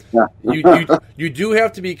 So yeah. you do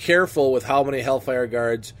have to be careful with how many Hellfire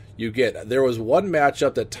guards you get. There was one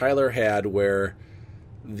matchup that Tyler had where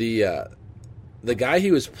the guy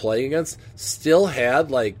he was playing against still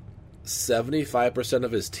had like 75%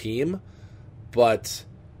 of his team, but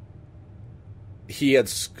he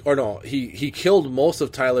killed most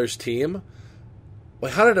of Tyler's team.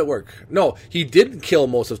 Wait, how did it work? No, he didn't kill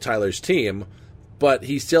most of Tyler's team, but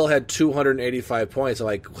he still had 285 points. I'm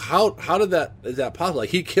like, how is that possible? Like,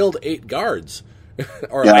 he killed 8 guards,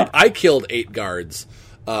 or yeah. I killed 8 guards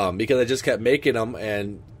because I just kept making them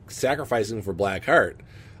and sacrificing them for Blackheart.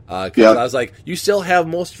 Because I was like, you still have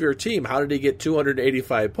most of your team. How did he get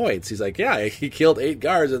 285 points? He's like, yeah, he killed 8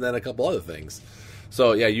 guards and then a couple other things.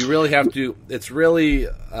 So, yeah, you really have to – it's really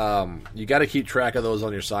you got to keep track of those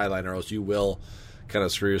on your sideline, or else you will kind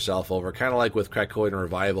of screw yourself over. Kind of like with Krakoid and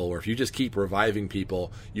Revival, where if you just keep reviving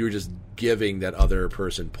people, you're just giving that other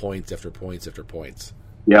person points after points after points.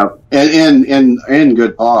 Yeah, and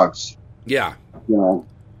good pogs. Yeah.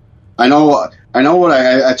 I know what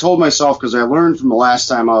I told myself, because I learned from the last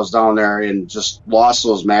time I was down there and just lost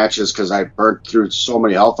those matches because I burnt through so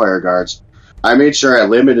many Hellfire guards. I made sure I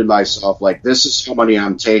limited myself, like, this is how many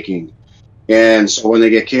I'm taking. And so when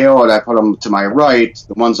they get KO'd, I put them to my right.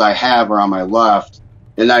 The ones I have are on my left.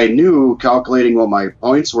 And I knew, calculating what my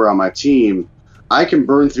points were on my team, I can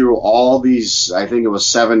burn through all these, I think it was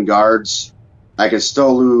 7 guards. I can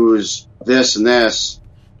still lose this and this.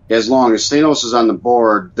 As long as Thanos is on the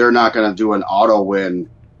board, they're not going to do an auto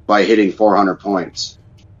win by hitting 400 points.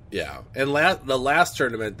 Yeah, and the last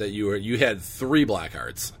tournament that you had 3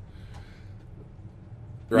 Blackhearts,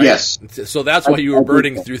 right? Yes. So that's why you were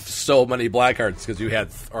burning through so many Blackhearts, because you had,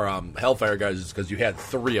 or Hellfire guys, because you had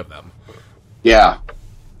 3 of them. Yeah.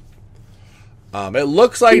 It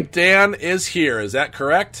looks like Dan is here. Is that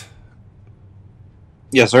correct?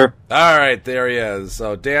 Yes, sir. All right, there he is.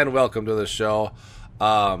 So, Dan, welcome to the show.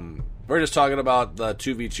 We're just talking about the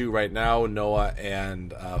 2v2 right now, Noah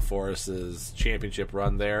and Forrest's championship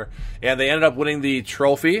run there. And they ended up winning the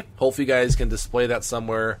trophy. Hopefully you guys can display that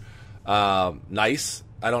somewhere nice.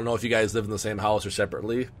 I don't know if you guys live in the same house or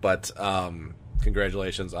separately, but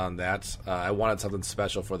congratulations on that. I wanted something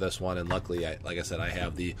special for this one, and luckily, like I said, I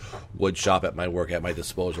have the wood shop at my work at my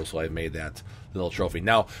disposal, so I made that little trophy.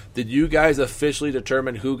 Now, did you guys officially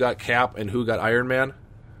determine who got Cap and who got Iron Man?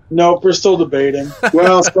 Nope, we're still debating.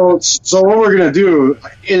 Well, so what we're gonna do,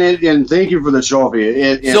 and thank you for the trophy.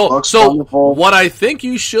 It looks wonderful. What I think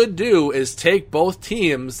you should do is take both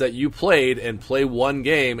teams that you played and play one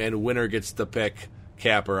game, and winner gets to pick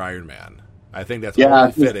Cap or Iron Man. I think that's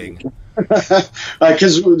only fitting.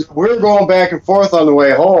 Because we're going back and forth on the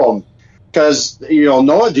way home. Because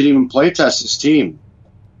Noah didn't even play test his team.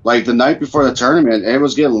 Like the night before the tournament, it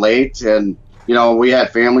was getting late, and we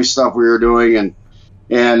had family stuff we were doing,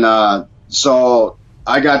 and so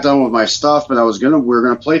I got done with my stuff, but we were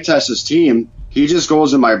gonna play test his team. He just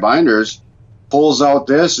goes in my binders, pulls out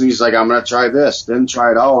this, and he's like, "I'm gonna try this." Didn't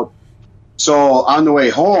try it out. So on the way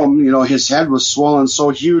home, his head was swollen so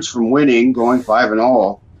huge from winning, going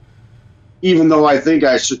 5-0. Even though I think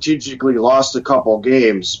I strategically lost a couple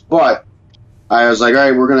games, but I was like, all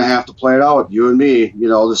right, we're gonna have to play it out, you and me,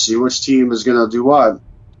 to see which team is gonna do what.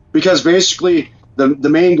 Because basically, the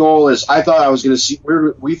main goal is, I thought I was gonna see.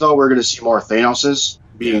 We thought we were gonna see more Thanoses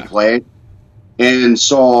being played, and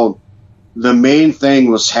so the main thing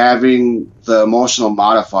was having the emotional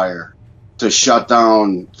modifier to shut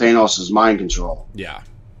down Thanos' mind control. Yeah.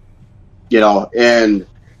 And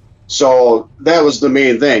so that was the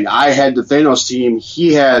main thing. I had the Thanos team.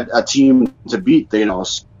 He had a team to beat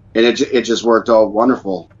Thanos, and it just worked out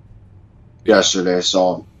wonderful yesterday.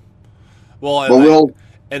 So,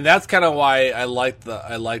 and that's kind of why I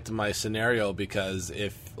liked my scenario, because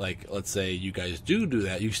if, like, let's say you guys do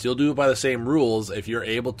that, you still do it by the same rules. If you're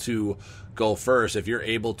able to go first, if you're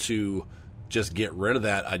able to just get rid of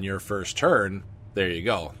that on your first turn, there you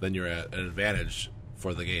go. Then you're at an advantage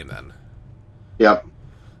for the game then. Yep.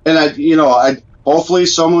 And I hopefully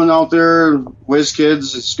someone out there,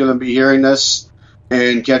 WizKids, is going to be hearing this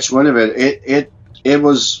and catch wind of it. It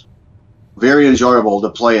was very enjoyable to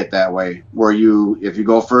play it that way, where if you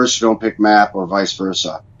go first, you don't pick map, or vice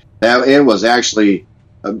versa. It was actually,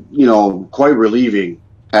 quite relieving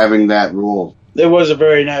having that rule. It was a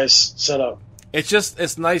very nice setup.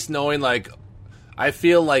 It's nice knowing, like, I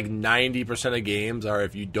feel like 90% of games are,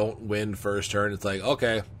 if you don't win first turn, it's like,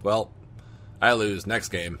 okay, well, I lose next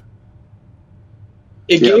game.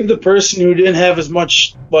 It gave the person who didn't have as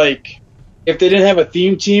much, like, if they didn't have a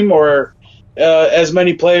theme team or as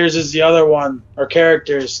many players as the other one, or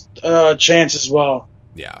characters, a chance as well.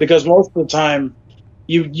 Yeah. Because most of the time,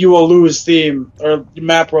 you will lose theme or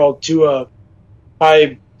map roll to a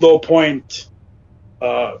high, low point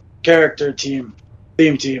character team,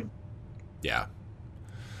 theme team. Yeah.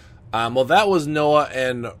 Well, that was Noah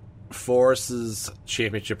and Forrest's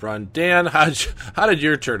championship run. Dan, how did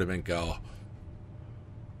your tournament go?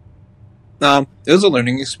 It was a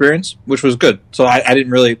learning experience, which was good. So I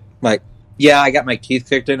didn't really, I got my teeth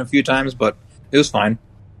kicked in a few times, but it was fine.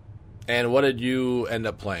 And what did you end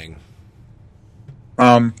up playing?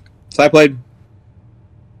 So I played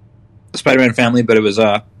Spider-Man Family, but it was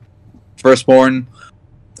Firstborn,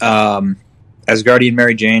 Asgardian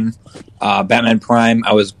Mary Jane, Batman Prime.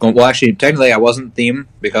 Technically I wasn't themed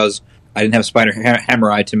because I didn't have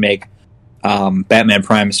Spider-Hammer to make Batman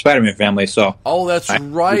Prime Spider-Man Family. So that's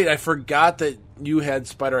right. I forgot that you had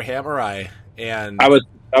Spider-Hammer, and I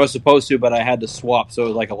was supposed to, but I had to swap, so it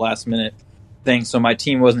was like a last minute thing. So my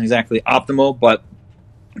team wasn't exactly optimal, but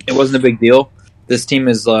it wasn't a big deal. This team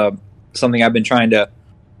is something I've been trying to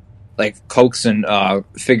coax and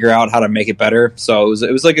figure out how to make it better. So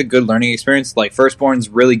it was like a good learning experience. Like, Firstborn's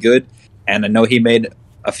really good, and I know he made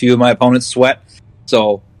a few of my opponents sweat.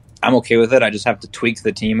 So I'm okay with it. I just have to tweak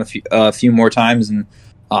the team a few more times and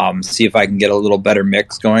see if I can get a little better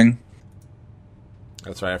mix going.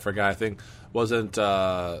 That's right. I forgot. I think wasn't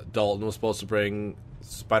Dalton was supposed to bring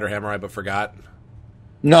Spider-Hammer, but forgot.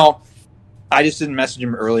 No, I just didn't message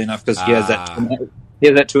him early enough because he has that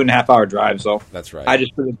 2.5 hour drive. So that's right.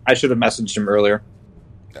 I should have messaged him earlier.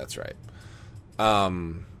 That's right.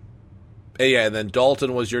 And then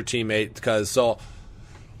Dalton was your teammate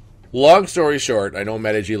long story short, I know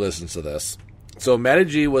Medi G listens to this. So Matty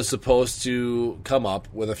G was supposed to come up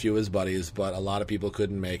with a few of his buddies, but a lot of people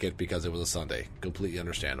couldn't make it because it was a Sunday. Completely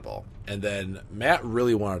understandable. And then Matt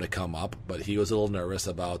really wanted to come up, but he was a little nervous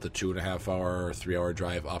about the 2.5 hour, 3 hour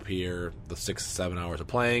drive up here, the 6 to 7 hours of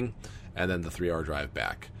playing, and then the 3 hour drive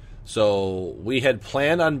back. So we had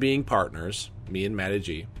planned on being partners, me and Matty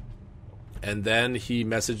G. And then he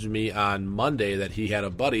messaged me on Monday that he had a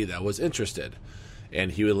buddy that was interested,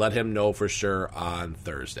 and he would let him know for sure on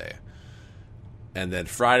Thursday. And then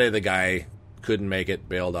Friday, the guy couldn't make it,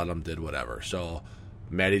 bailed on him, did whatever. So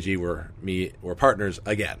Matty G were partners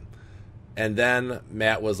again. And then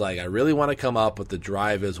Matt was like, I really want to come up, but the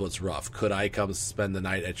drive is what's rough. Could I come spend the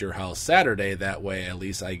night at your house Saturday? That way, at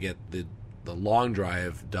least I get the long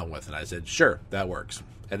drive done with. And I said, sure, that works.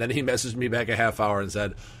 And then he messaged me back a half hour and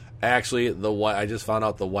said, actually, I just found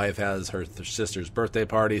out the wife has her sister's birthday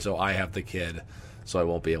party, so I have the kid, so I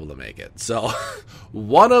won't be able to make it. So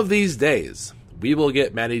one of these days, we will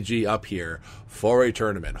get Matty G up here for a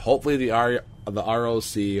tournament. Hopefully the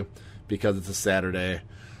ROC, because it's a Saturday,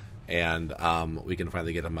 and we can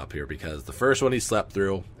finally get him up here, because the first one he slept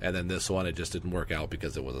through, and then this one it just didn't work out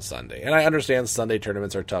because it was a Sunday. And I understand Sunday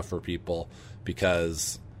tournaments are tough for people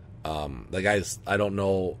because the guys, I don't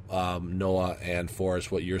know, Noah and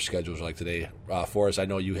Forrest, what your schedules are like today. Forrest, I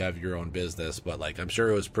know you have your own business, but like I'm sure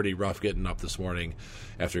it was pretty rough getting up this morning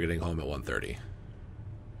after getting home at 1:30.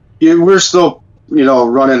 Yeah, we're still,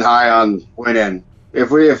 running high on winning.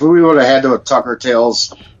 If we would have had to tuck our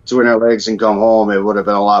tails between our legs and come home, it would have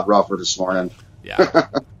been a lot rougher this morning. Yeah.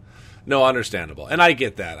 No, understandable. And I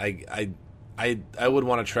get that. I would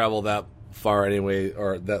want to travel that far anyway,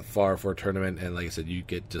 or that far for a tournament, and like I said, you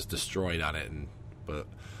get just destroyed on it. But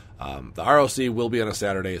the ROC will be on a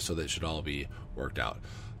Saturday, so that should all be worked out.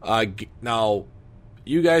 Now,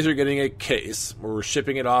 you guys are getting a case. We're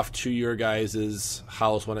shipping it off to your guys'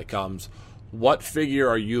 house when it comes. What figure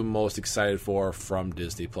are you most excited for from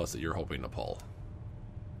Disney Plus that you're hoping to pull?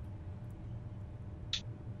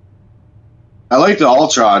 I like the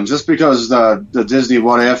Ultron, just because the Disney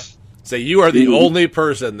What If. So you are the only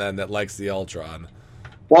person then that likes the Ultron.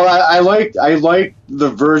 Well, I like the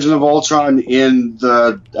version of Ultron in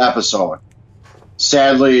the episode.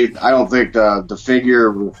 Sadly, I don't think the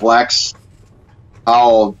figure reflects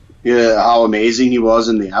how amazing he was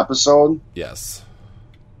in the episode. Yes.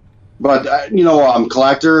 But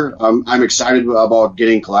Collector. I'm excited about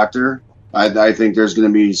getting Collector. I think there's going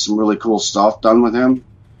to be some really cool stuff done with him.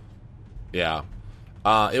 Yeah.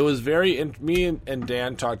 It was me and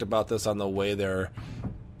Dan talked about this on the way there.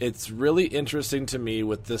 It's really interesting to me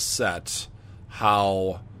with this set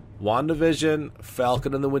how WandaVision,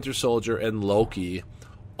 Falcon and the Winter Soldier, and Loki,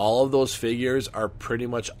 all of those figures are pretty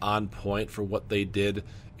much on point for what they did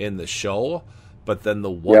in the show, but then the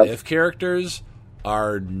What If characters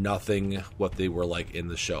are nothing what they were like in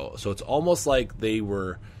the show. So it's almost like they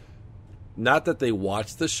were, not that they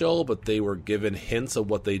watched the show, but they were given hints of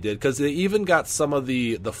what they did, because they even got some of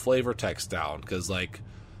the flavor text down, because like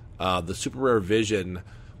the Super Rare Vision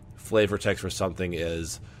flavor text for something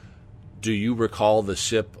is, do you recall the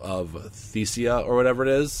ship of Thesia or whatever it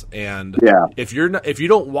is? And if you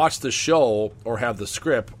don't watch the show or have the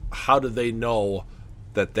script, how do they know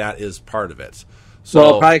that is part of it? So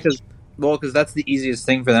well, probably because that's the easiest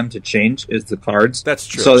thing for them to change is the cards. That's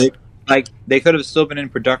true. So they could have still been in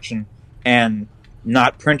production and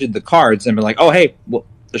not printed the cards and been like, oh hey, well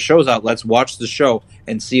the show's out, let's watch the show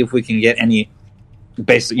and see if we can get any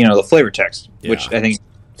basic, the flavor text. Which I think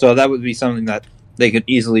so that would be something that they could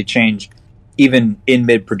easily change even in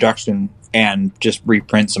mid-production and just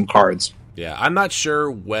reprint some cards. Yeah, I'm not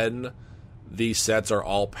sure when these sets are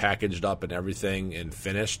all packaged up and everything and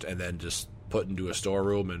finished and then just put into a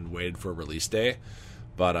storeroom and waited for release day.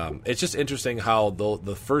 But it's just interesting how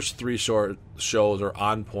the first three short shows are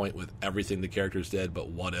on point with everything the characters did, but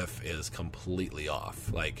What If is completely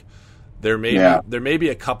off. Like there may be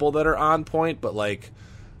a couple that are on point, but like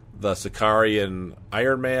the Sakari and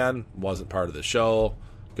Iron Man wasn't part of the show.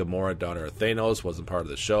 Gamora, daughter of Thanos, wasn't part of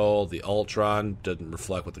the show. The Ultron didn't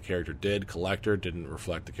reflect what the character did. Collector didn't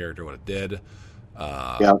reflect the character what it did.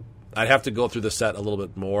 I'd have to go through the set a little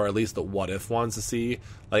bit more, at least the What If ones, to see.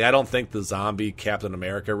 Like, I don't think the zombie Captain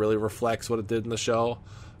America really reflects what it did in the show.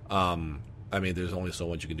 I mean, there's only so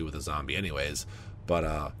much you can do with a zombie anyways.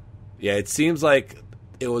 But, it seems like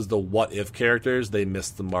it was the What If characters they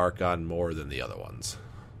missed the mark on more than the other ones.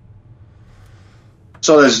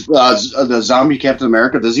 So there's the zombie Captain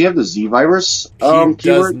America. Does he have the Z virus? He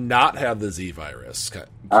does not have the Z virus.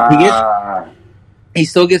 He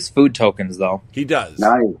still gets food tokens though. He does.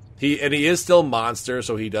 Nice. He is still Monster,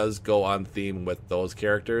 so he does go on theme with those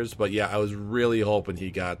characters. But yeah, I was really hoping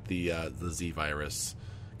he got the Z virus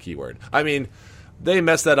keyword. I mean, they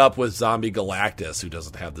messed that up with Zombie Galactus, who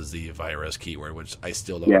doesn't have the Z virus keyword, which I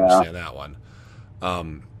still don't understand that one.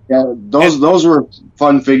 Yeah, those were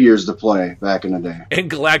fun figures to play back in the day.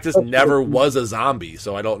 And Galactus never was a zombie,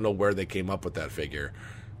 so I don't know where they came up with that figure.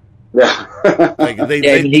 Yeah, Like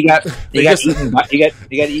he got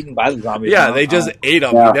eaten by the zombies. Yeah, they just ate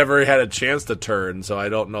him. Yeah. He never had a chance to turn, so I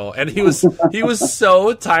don't know. And he was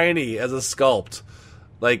so tiny as a sculpt.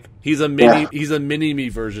 Like he's a mini me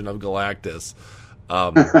version of Galactus.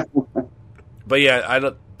 But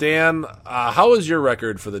yeah, Dan, how was your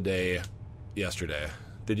record for the day yesterday?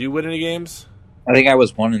 Did you win any games? I think I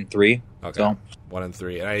was 1-3. Okay, So.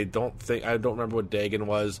 1-3, and I don't remember what Dagan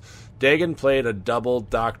was. Dagan played a double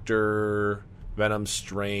Dr. Venom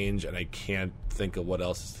Strange, and I can't think of what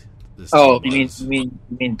else. You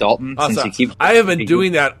mean Dalton? Oh, Since sorry. you keep, I have been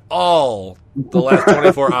doing that all the last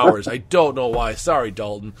 24 hours. I don't know why. Sorry,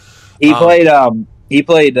 Dalton. He played. He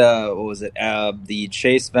played. What was it? The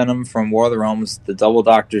Chase Venom from War of the Realms, the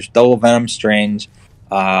Double Venom Strange,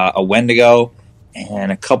 a Wendigo,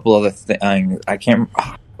 and a couple other things. I can't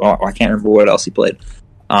remember what else he played.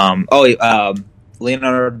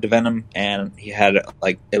 Leonardo da Venom, and he had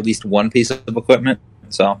like at least one piece of equipment.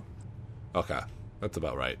 So, Okay, that's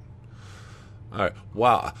about right. All right.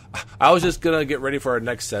 Wow. I was just going to get ready for our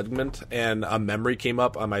next segment, and a memory came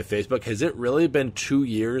up on my Facebook. Has it really been 2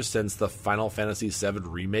 years since the Final Fantasy VII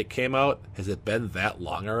Remake came out? Has it been that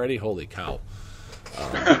long already? Holy cow.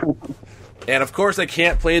 And, of course, I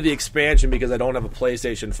can't play the expansion because I don't have a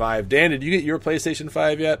PlayStation 5. Dan, did you get your PlayStation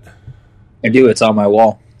 5 yet? I do. It's on my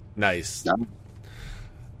wall. Nice. Yeah.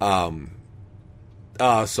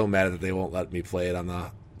 So mad that they won't let me play it on the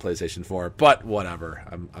PlayStation 4, but whatever.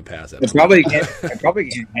 I'm past that. I probably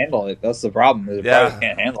can't handle it. That's the problem. Probably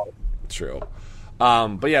can't handle it. True.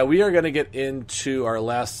 But yeah, we are going to get into our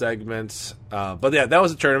last segment. But yeah, that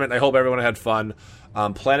was a tournament. I hope everyone had fun.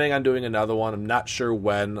 I'm planning on doing another one. I'm not sure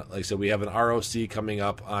when. Like I said, we have an ROC coming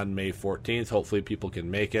up on May 14th. Hopefully people can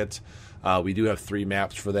make it. We do have 3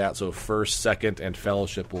 maps for that. So first, second, and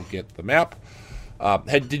fellowship will get the map.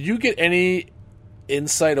 Did you get any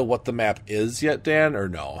insight of what the map is yet, Dan, or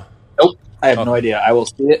no? Nope. I have no idea. I will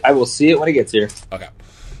see it. I will see it when it gets here. Okay.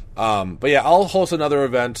 But yeah, I'll host another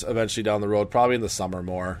event eventually down the road, probably in the summer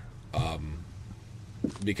more,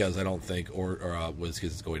 because I don't think WizKids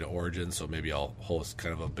is going to Origin, so maybe I'll host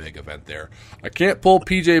kind of a big event there. I can't pull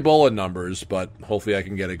PJ Bolin numbers, but hopefully I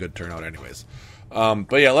can get a good turnout anyways.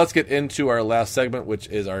 But yeah, let's get into our last segment, which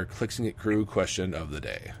is our Clixing It Crew question of the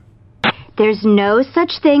day. There's no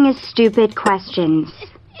such thing as stupid questions,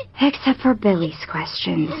 except for Billy's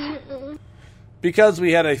questions. Because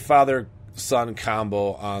we had a father-son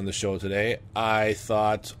combo on the show today, I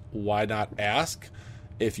thought, why not ask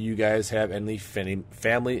if you guys have any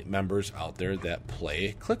family members out there that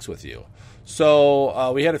play Clix with you.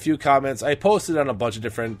 So we had a few comments. I posted on a bunch of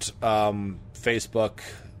different Facebook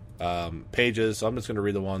pages, so I'm just going to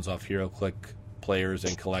read the ones off HeroClix players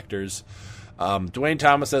and collectors. Dwayne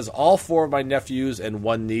Thomas says, all 4 of my nephews and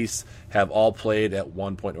 1 niece have all played at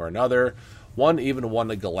one point or another. One even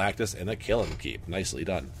won a Galactus and a Killing Keep. Nicely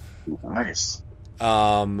done. Nice.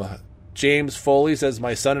 James Foley says,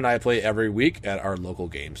 my son and I play every week at our local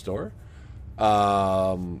game store.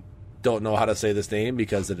 Don't know how to say this name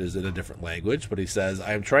because it is in a different language, but he says,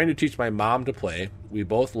 I am trying to teach my mom to play. We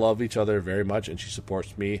both love each other very much, and she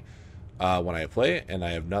supports me when I play, and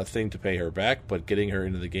I have nothing to pay her back, but getting her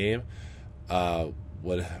into the game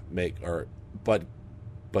would make her, but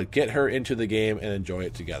get her into the game and enjoy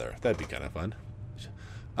it together. That'd be kind of fun.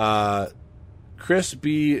 Chris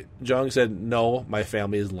B. Jung said, no, my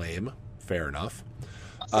family is lame. Fair enough.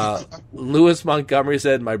 Lewis Montgomery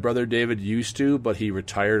said, my brother David used to, but he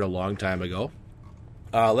retired a long time ago.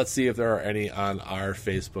 Let's see if there are any on our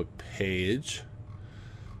Facebook page.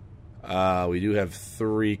 We do have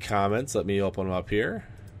 3 comments. Let me open them up here.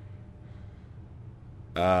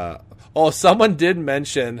 Someone did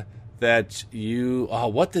mention that you...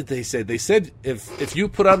 what did they say? They said if you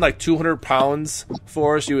put on like 200 pounds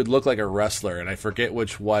for us, you would look like a wrestler, and I forget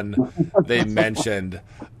which one they mentioned.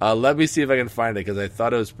 Let me see if I can find it, because I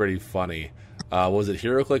thought it was pretty funny. Was it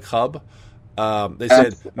HeroClix Hub? They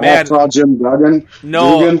said, man... Jim Duggan?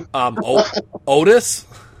 No, Otis?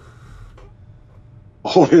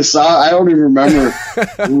 Otis, I don't even remember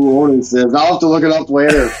who Otis is. I'll have to look it up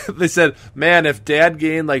later. They said, man, if Dad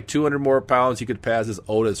gained like 200 more pounds, he could pass as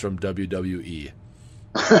Otis from WWE.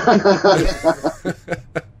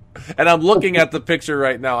 And I'm looking at the picture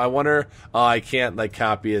right now. I wonder. I can't like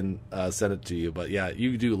copy and send it to you, but yeah,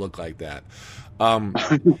 you do look like that.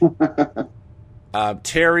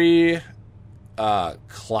 Terry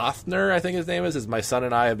Klothner, I think his name is my son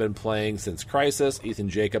and I have been playing since Crisis. Ethan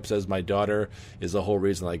Jacob says my daughter is the whole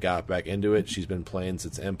reason I got back into it. She's been playing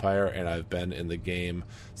since Empire, and I've been in the game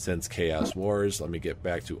since Chaos Wars. Let me get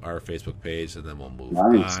back to our Facebook page, and then we'll move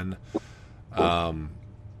on.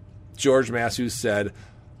 George Matthews said,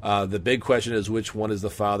 the big question is which one is the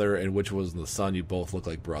father and which was the son. You both look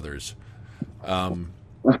like brothers. I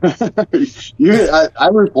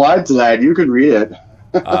replied to that. You could read it.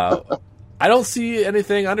 I don't see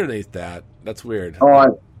anything underneath that. That's weird.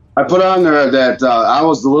 Oh, I put on there that I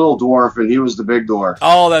was the little dwarf and he was the big dwarf.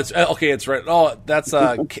 Oh, that's okay. It's right. Oh, that's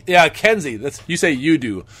yeah, Kenzie. That's you say you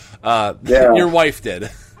do. Your wife did.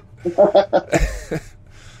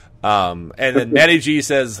 And then Matty G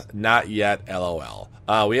says not yet. LOL.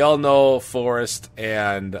 We all know Forrest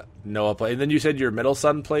and Noah play. And then you said your middle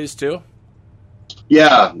son plays too.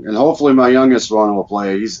 Yeah, and hopefully my youngest one will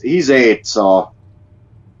play. He's 8, so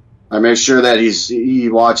I make sure that he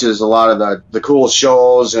watches a lot of the cool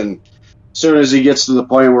shows, and as soon as he gets to the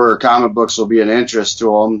point where comic books will be an interest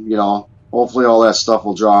to him, hopefully all that stuff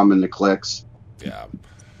will draw him into clicks. Yeah.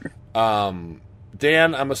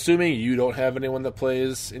 Dan, I'm assuming you don't have anyone that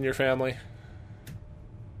plays in your family?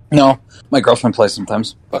 No, my girlfriend plays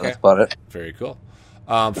sometimes, but that's about it. Very cool.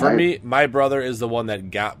 For me, my brother is the one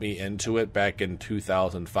that got me into it back in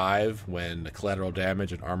 2005 when Collateral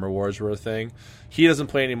Damage and Armor Wars were a thing. He doesn't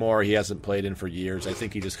play anymore. He hasn't played in for years. I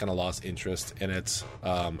think he just kind of lost interest in it.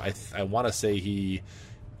 I want to say he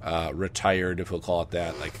retired, if we'll call it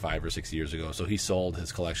that, like 5 or 6 years ago. So he sold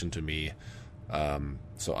his collection to me.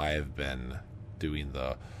 So I have been doing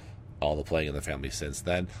all the playing in the family since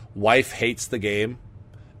then. Wife hates the game.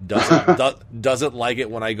 Doesn't like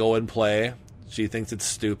it when I go and play. She thinks it's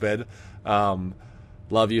stupid.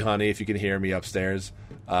 Love you, honey, if you can hear me upstairs.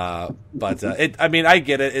 But I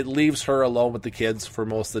get it. It leaves her alone with the kids for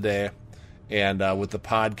most of the day. And with the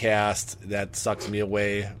podcast, that sucks me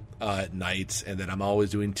away at night. And then I'm always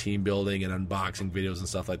doing team building and unboxing videos and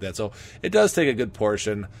stuff like that. So it does take a good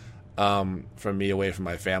portion from me away from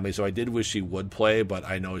my family. So I did wish she would play, but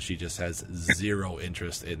I know she just has zero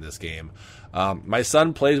interest in this game. My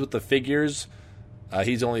son plays with the figures.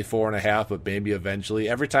 He's only 4.5, but maybe eventually.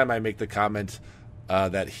 Every time I make the comment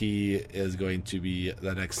that he is going to be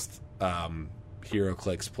the next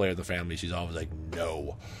HeroClix player of the family, she's always like,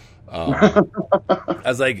 no. I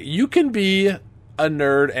was like, you can be a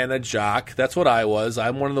nerd and a jock. That's what I was.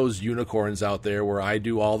 I'm one of those unicorns out there where I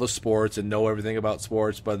do all the sports and know everything about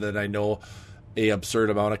sports, but then I know a absurd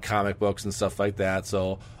amount of comic books and stuff like that.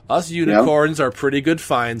 So us unicorns are pretty good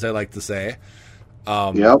finds, I like to say.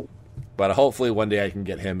 Yep. But hopefully one day I can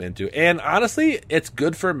get him into. And honestly, it's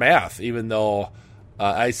good for math, even though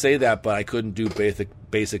I say that, but I couldn't do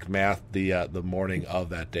basic math the morning of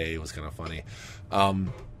that day. It was kind of funny.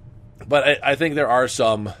 But I think there are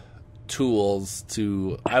some tools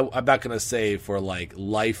to, I'm not going to say for like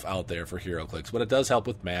life out there for HeroClix, but it does help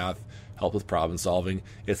with math, help with problem solving.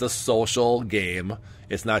 It's a social game.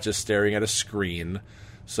 It's not just staring at a screen.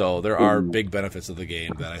 So there are big benefits of the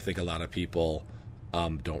game that I think a lot of people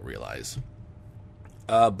don't realize.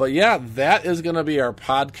 But yeah, that is going to be our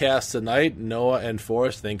podcast tonight. Noah and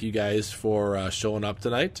Forrest, thank you guys for showing up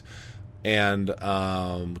tonight. And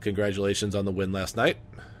congratulations on the win last night.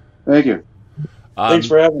 Thank you. Thanks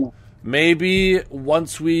for having me. Maybe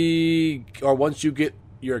once you get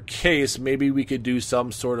your case, maybe we could do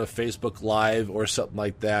some sort of Facebook Live or something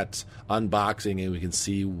like that, unboxing, and we can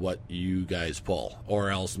see what you guys pull. Or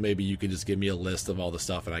else maybe you can just give me a list of all the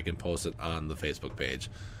stuff and I can post it on the Facebook page.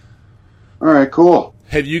 All right, cool.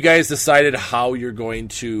 Have you guys decided how you're going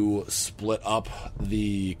to split up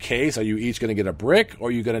the case? Are you each going to get a brick, or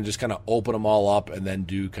are you going to just kind of open them all up and then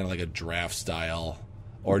do kind of like a draft style?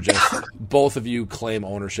 Or just both of you claim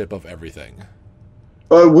ownership of everything?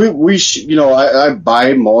 I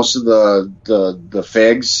buy most of the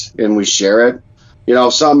figs and we share it.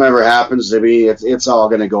 If something ever happens to me, it's all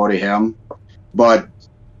going to go to him. But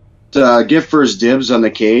to get first dibs on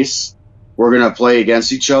the case, we're going to play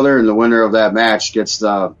against each other, and the winner of that match gets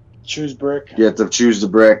the choose brick. Get to choose the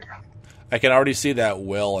brick. I can already see that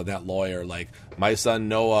Will and that lawyer, like, my son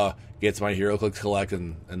Noah gets my HeroClix collect,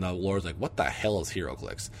 and the lawyer's like, what the hell is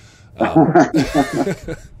HeroClix?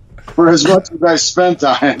 For as much as I spent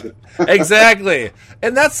on it. Exactly.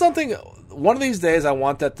 And that's something, one of these days I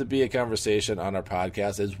want that to be a conversation on our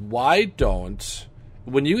podcast, is why don't,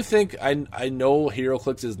 when you think, I know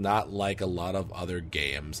HeroClix is not like a lot of other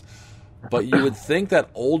games, but you would think that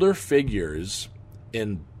older figures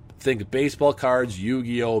in think baseball cards,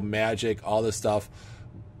 Yu-Gi-Oh, Magic, all this stuff.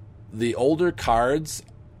 The older cards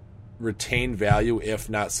retain value, if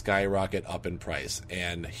not skyrocket up in price,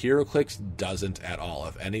 and HeroClix doesn't at all.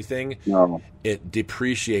 If anything, No. it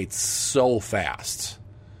depreciates so fast.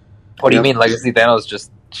 What do you Yep. mean Legacy Thanos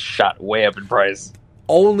just shot way up in price?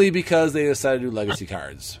 Only because they decided to do legacy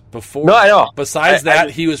cards. Before, No, I know. Besides I-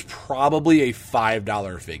 that, he was probably a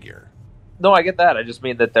 $5 figure. No, I get that. I just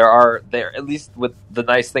mean that there at least with the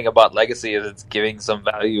nice thing about Legacy is it's giving some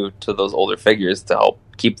value to those older figures to help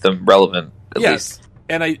keep them relevant. At least.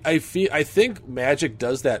 And I think Magic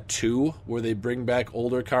does that too, where they bring back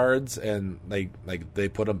older cards and they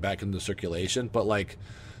put them back into circulation. But like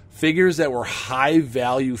figures that were high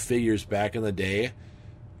value figures back in the day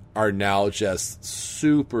are now just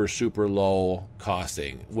super, super low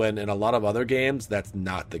costing. When in a lot of other games, that's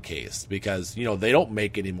not the case because, they don't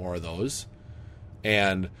make any more of those.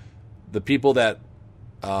 And the people that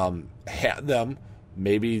had them,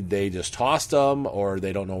 maybe they just tossed them or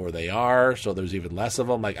they don't know where they are, so there's even less of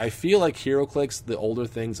them. Like, I feel like HeroClix, the older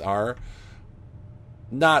things are,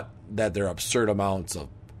 not that they're absurd amounts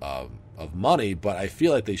of money, but I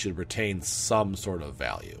feel like they should retain some sort of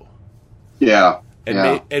value. Yeah.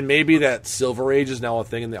 And, and maybe that Silver Age is now a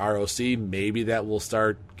thing in the ROC. Maybe that will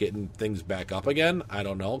start getting things back up again. I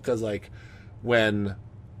don't know, because like when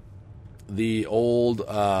the old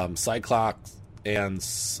Cyclops and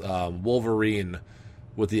Wolverine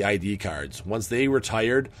with the ID cards, once they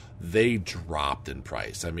retired, they dropped in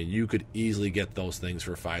price. I mean, you could easily get those things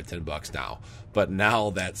for $5-10 now. But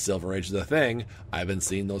now that Silver Age is a thing, I've been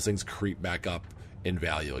seeing those things creep back up in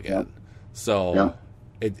value again. Yep. So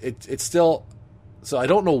it's still. So I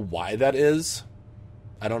don't know why that is.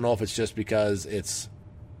 I don't know if it's just because it's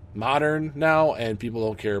modern now and people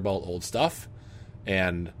don't care about old stuff.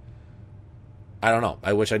 And I don't know.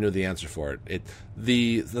 I wish I knew the answer for it.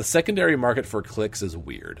 The secondary market for clicks is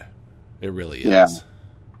weird. It really is.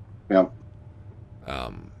 Yeah.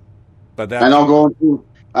 But that I know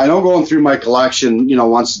going through my collection,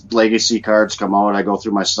 once legacy cards come out, I go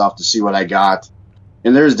through my stuff to see what I got.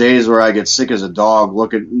 And there's days where I get sick as a dog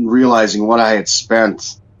realizing what I had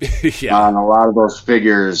spent on a lot of those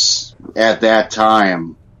figures at that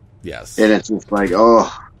time. Yes. And it's just like,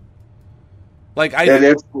 oh. Like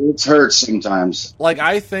it hurts sometimes. Like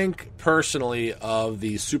I think personally of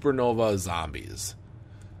the Supernova zombies.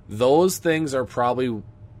 Those things are probably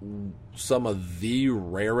some of the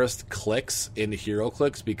rarest clicks in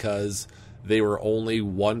HeroClix because they were only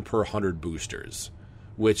 1 per 100 boosters,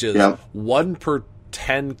 which is 1 per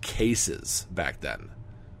 10 cases back then,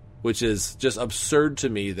 which is just absurd to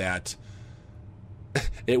me that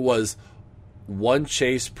it was 1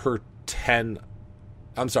 chase per 10.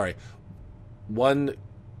 I'm sorry, 1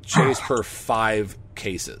 chase per 5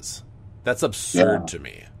 cases. That's absurd to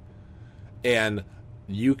me. And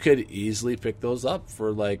you could easily pick those up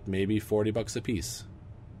for like maybe $40 a piece.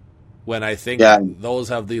 When I think those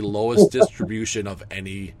have the lowest distribution of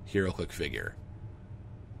any HeroClix figure.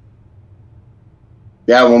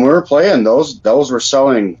 Yeah, when we were playing, those were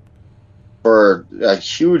selling for a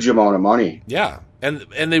huge amount of money. Yeah, and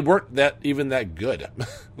they weren't that good.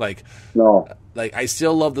 No. Like I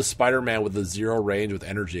still love the Spider-Man with the 0 range with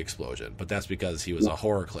energy explosion, but that's because he was a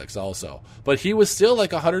HorrorClix also. But he was still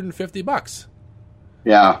like $150.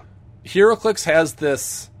 Yeah. HeroClix has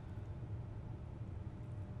this.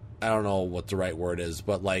 I don't know what the right word is,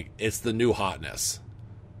 but like it's the new hotness.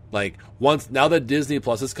 Like now that Disney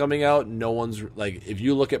Plus is coming out, no one's like if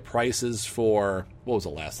you look at prices for what was the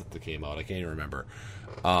last that came out? I can't even remember.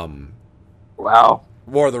 Wow.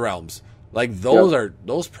 War of the Realms. Like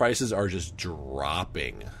those prices are just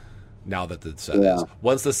dropping now that the set is.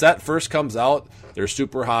 Once the set first comes out, they're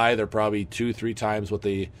super high. They're probably 2-3 times what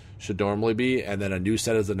they should normally be, and then a new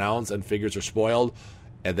set is announced and figures are spoiled,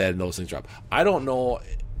 and then those things drop. I don't know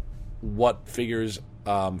what figures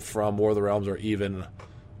from War of the Realms or even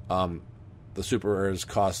the super rares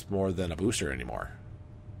cost more than a booster anymore.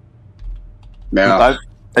 Yeah.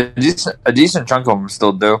 A decent chunk of them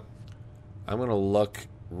still do. I'm gonna look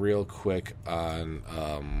real quick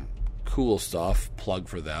on cool stuff. Plug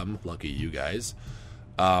for them. Lucky you guys.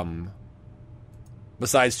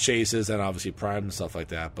 Besides chases and obviously prime and stuff like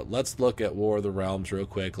that. But let's look at War of the Realms real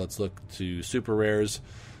quick. Let's look to super rares.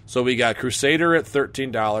 So we got Crusader at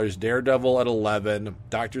 $13, Daredevil at $11,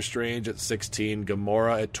 Doctor Strange at $16,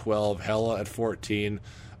 Gamora at $12, Hela at $14,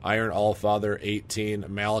 Iron Allfather $18,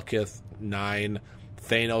 Malekith $9,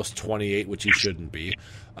 Thanos $28, which he shouldn't be,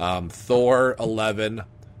 Thor $11,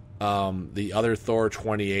 the other Thor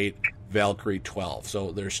 $28, Valkyrie $12.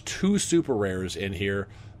 So there's 2 super rares in here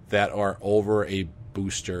that are over $1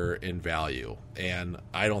 booster in value, and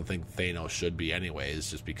I don't think Thanos should be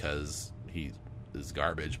anyways, just because he is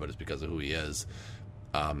garbage, but it's because of who he is.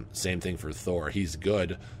 Same thing for Thor. He's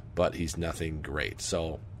good, but he's nothing great.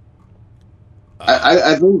 So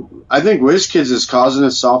I think WizKids is causing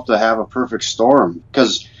itself to have a perfect storm,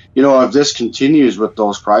 because if this continues with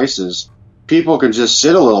those prices, people can just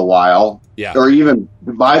sit a little while, or even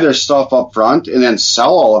buy their stuff up front and then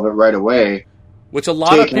sell all of it right away. Which a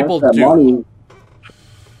lot of people do. Money,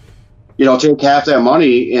 take half that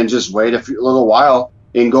money and just wait a little while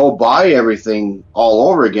and go buy everything all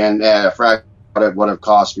over again at a fraction of what it would have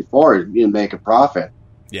cost before and make a profit.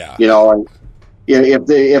 Yeah.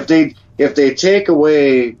 If they take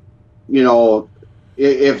away,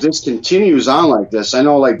 if this continues on like this, I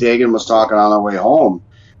know like Dagan was talking on our way home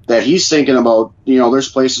that he's thinking about, there's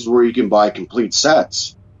places where you can buy complete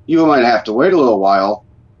sets. You might have to wait a little while,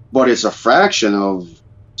 but it's a fraction of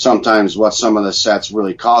sometimes what some of the sets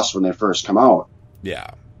really cost when they first come out.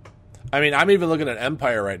 Yeah. I mean, I'm even looking at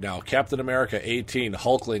Empire right now. Captain America, 18.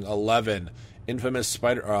 Hulkling, 11. Infamous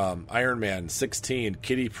Iron Man, 16.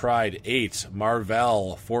 Kitty Pryde, 8.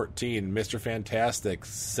 Marvel, 14. Mr. Fantastic,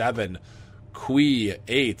 7. Quee,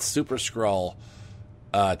 8. Super Skrull,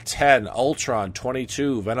 10. Ultron,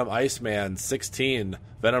 22. Venom Iceman, 16.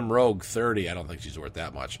 Venom Rogue, 30. I don't think she's worth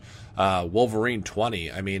that much. Wolverine,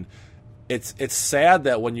 20. I mean, it's sad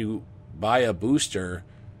that when you buy a booster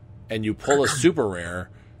and you pull a super rare,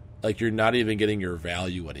 like, you're not even getting your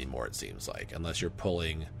value anymore, it seems like, unless you're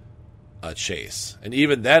pulling a chase. And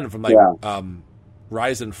even then, from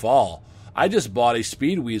Rise and Fall, I just bought a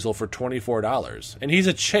Speed Weasel for $24, and he's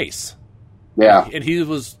a chase. Yeah. And he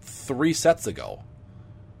was 3 sets ago.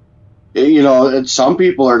 Some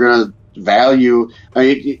people are going to value,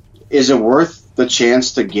 is it worth the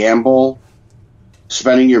chance to gamble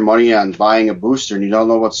spending your money on buying a booster and you don't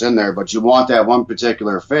know what's in there, but you want that one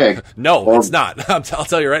particular fig? No, it's not. I'll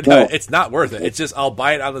tell you right now, it's not worth it. It's just I'll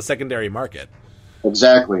buy it on the secondary market.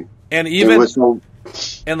 Exactly. And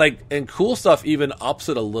and cool stuff even ups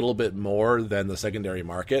it a little bit more than the secondary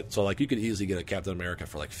market. So like you could easily get a Captain America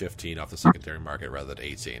for like 15 off the secondary market rather than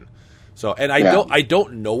 18. So I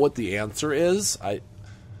don't know what the answer is. I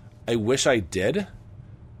wish I did,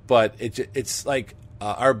 but it's like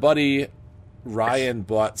our buddy Ryan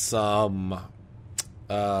bought some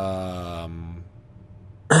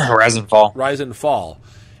Rise and Fall,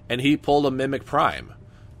 and he pulled a Mimic Prime.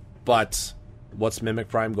 But what's Mimic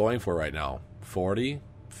Prime going for right now? 40,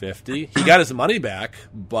 50? He got his money back,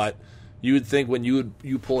 but you would think when you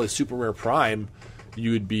pull a super rare Prime,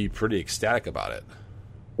 you would be pretty ecstatic about it.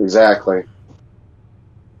 Exactly.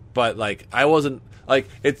 But like I wasn't, like,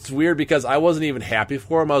 it's weird because I wasn't even happy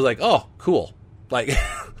for him. I was like, oh, cool. Like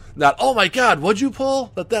not, oh my God, what'd you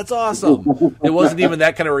pull? That's awesome. It wasn't even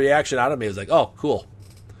that kind of reaction out of me. It was like, oh, cool.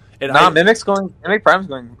 And Mimic Prime's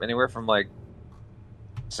going anywhere from like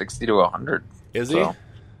 60 to 100. Is he? So,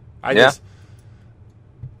 I'm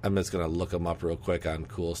just gonna look him up real quick on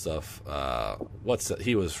cool stuff.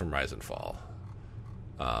 He was from Rise and Fall.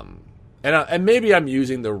 And maybe I'm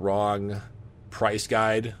using the wrong price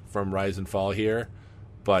guide from Rise and Fall here,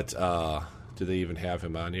 but do they even have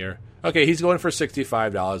him on here? Okay, he's going for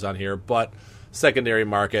 $65 on here, but secondary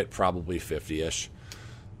market probably 50-ish.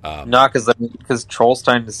 No, because Troll's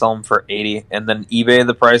trying to sell them for 80, and then eBay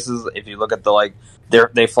the prices. If you look at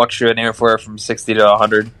they fluctuate anywhere from 60 to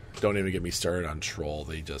 100. Don't even get me started on Troll.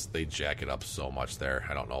 They jack it up so much there.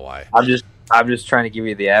 I don't know why. I'm just trying to give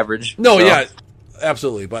you the average. No, so. Yeah,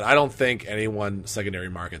 absolutely. But I don't think anyone secondary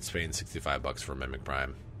market's paying $65 for Mimic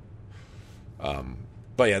Prime.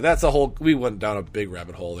 But yeah, that's a whole. We went down a big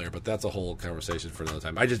rabbit hole there, but that's a whole conversation for another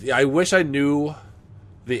time. I wish I knew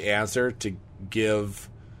the answer to give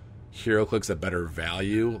HeroClix a better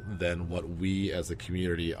value than what we as a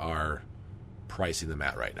community are pricing them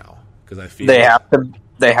at right now. Because I feel they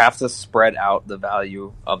have to spread out the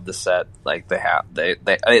value of the set. Like they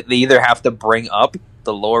either have to bring up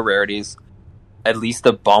the lower rarities at least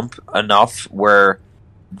a bump enough where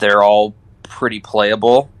they're all pretty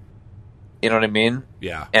playable. You know what I mean?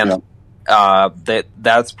 Yeah. And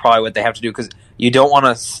that's probably what they have to do, because you don't want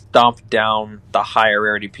to stomp down the higher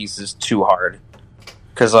rarity pieces too hard,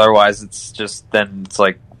 because otherwise it's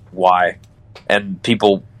like, why? And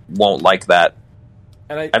people won't like that.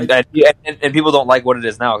 And people don't like what it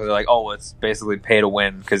is now, because they're like, oh, it's basically pay to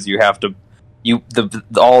win, because you have to,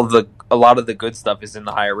 a lot of the good stuff is in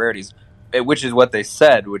the higher rarities, which is what they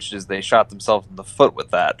said, which is they shot themselves in the foot with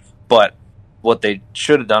that. But what they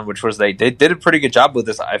should have done, which was they did a pretty good job with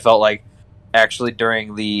this, I felt like, actually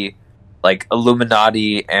during the like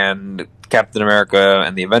Illuminati and Captain America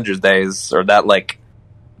and the Avengers days, or that like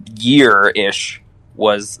year-ish,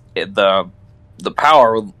 was the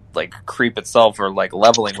power like creep itself or like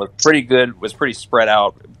leveling was pretty good, was pretty spread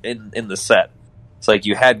out in the set. It's like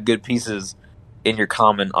you had good pieces in your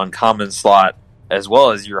uncommon slot as well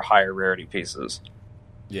as your higher rarity pieces.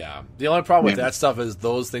 Yeah. The only problem with that stuff is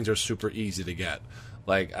those things are super easy to get.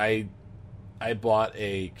 Like I bought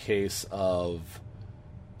a case of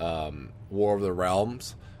War of the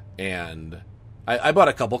Realms, and I bought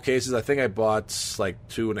a couple cases. I think I bought like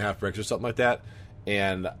 2.5 bricks or something like that.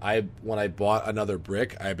 And when I bought another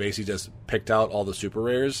brick, I basically just picked out all the super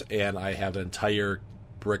rares, and I have an entire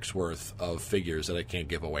brick's worth of figures that I can't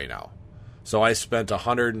give away now. So I spent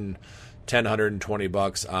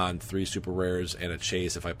 $120 on 3 super rares and a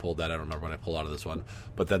chase. If I pulled that, I don't remember when I pulled out of this one.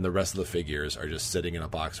 But then the rest of the figures are just sitting in a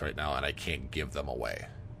box right now, and I can't give them away.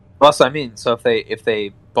 Plus, I mean, so if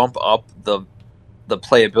they bump up the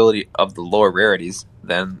playability of the lower rarities,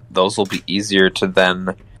 then those will be easier to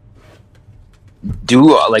then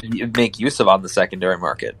do make use of on the secondary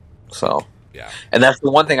market. So yeah, and that's the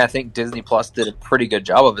one thing I think Disney Plus did a pretty good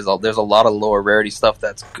job of is there's a lot of lower rarity stuff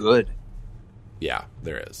that's good. Yeah,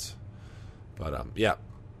 there is, but yeah,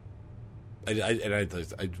 I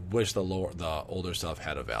wish the older stuff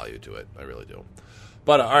had a value to it. I really do.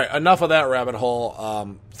 But all right, enough of that rabbit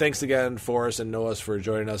hole. Thanks again, Forrest and Noah, for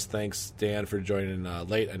joining us. Thanks, Dan, for joining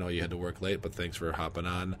late. I know you had to work late, but thanks for hopping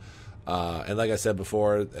on. And like I said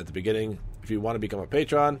before at the beginning, if you want to become a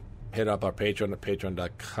patron, hit up our Patreon at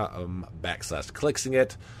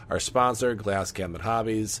patreon.com/clicksingit. Our sponsor, Glass Cabinet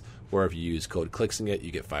Hobbies, where if you use code clicksingit, you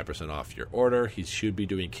get 5% off your order. He should be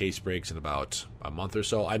doing case breaks in about a month or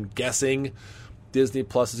so. I'm guessing Disney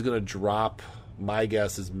Plus is going to drop. My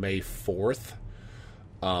guess is May 4th.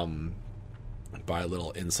 By a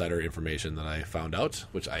little insider information that I found out,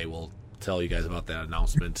 which I will tell you guys about that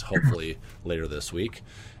announcement hopefully later this week.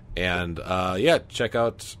 And yeah, check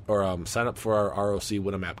out or sign up for our ROC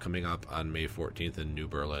Win-A-Map coming up on May 14th in New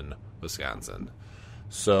Berlin, Wisconsin.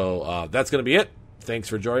 So that's going to be it. Thanks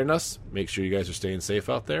for joining us. Make sure you guys are staying safe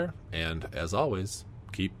out there. And as always,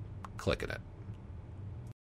 keep clicking it.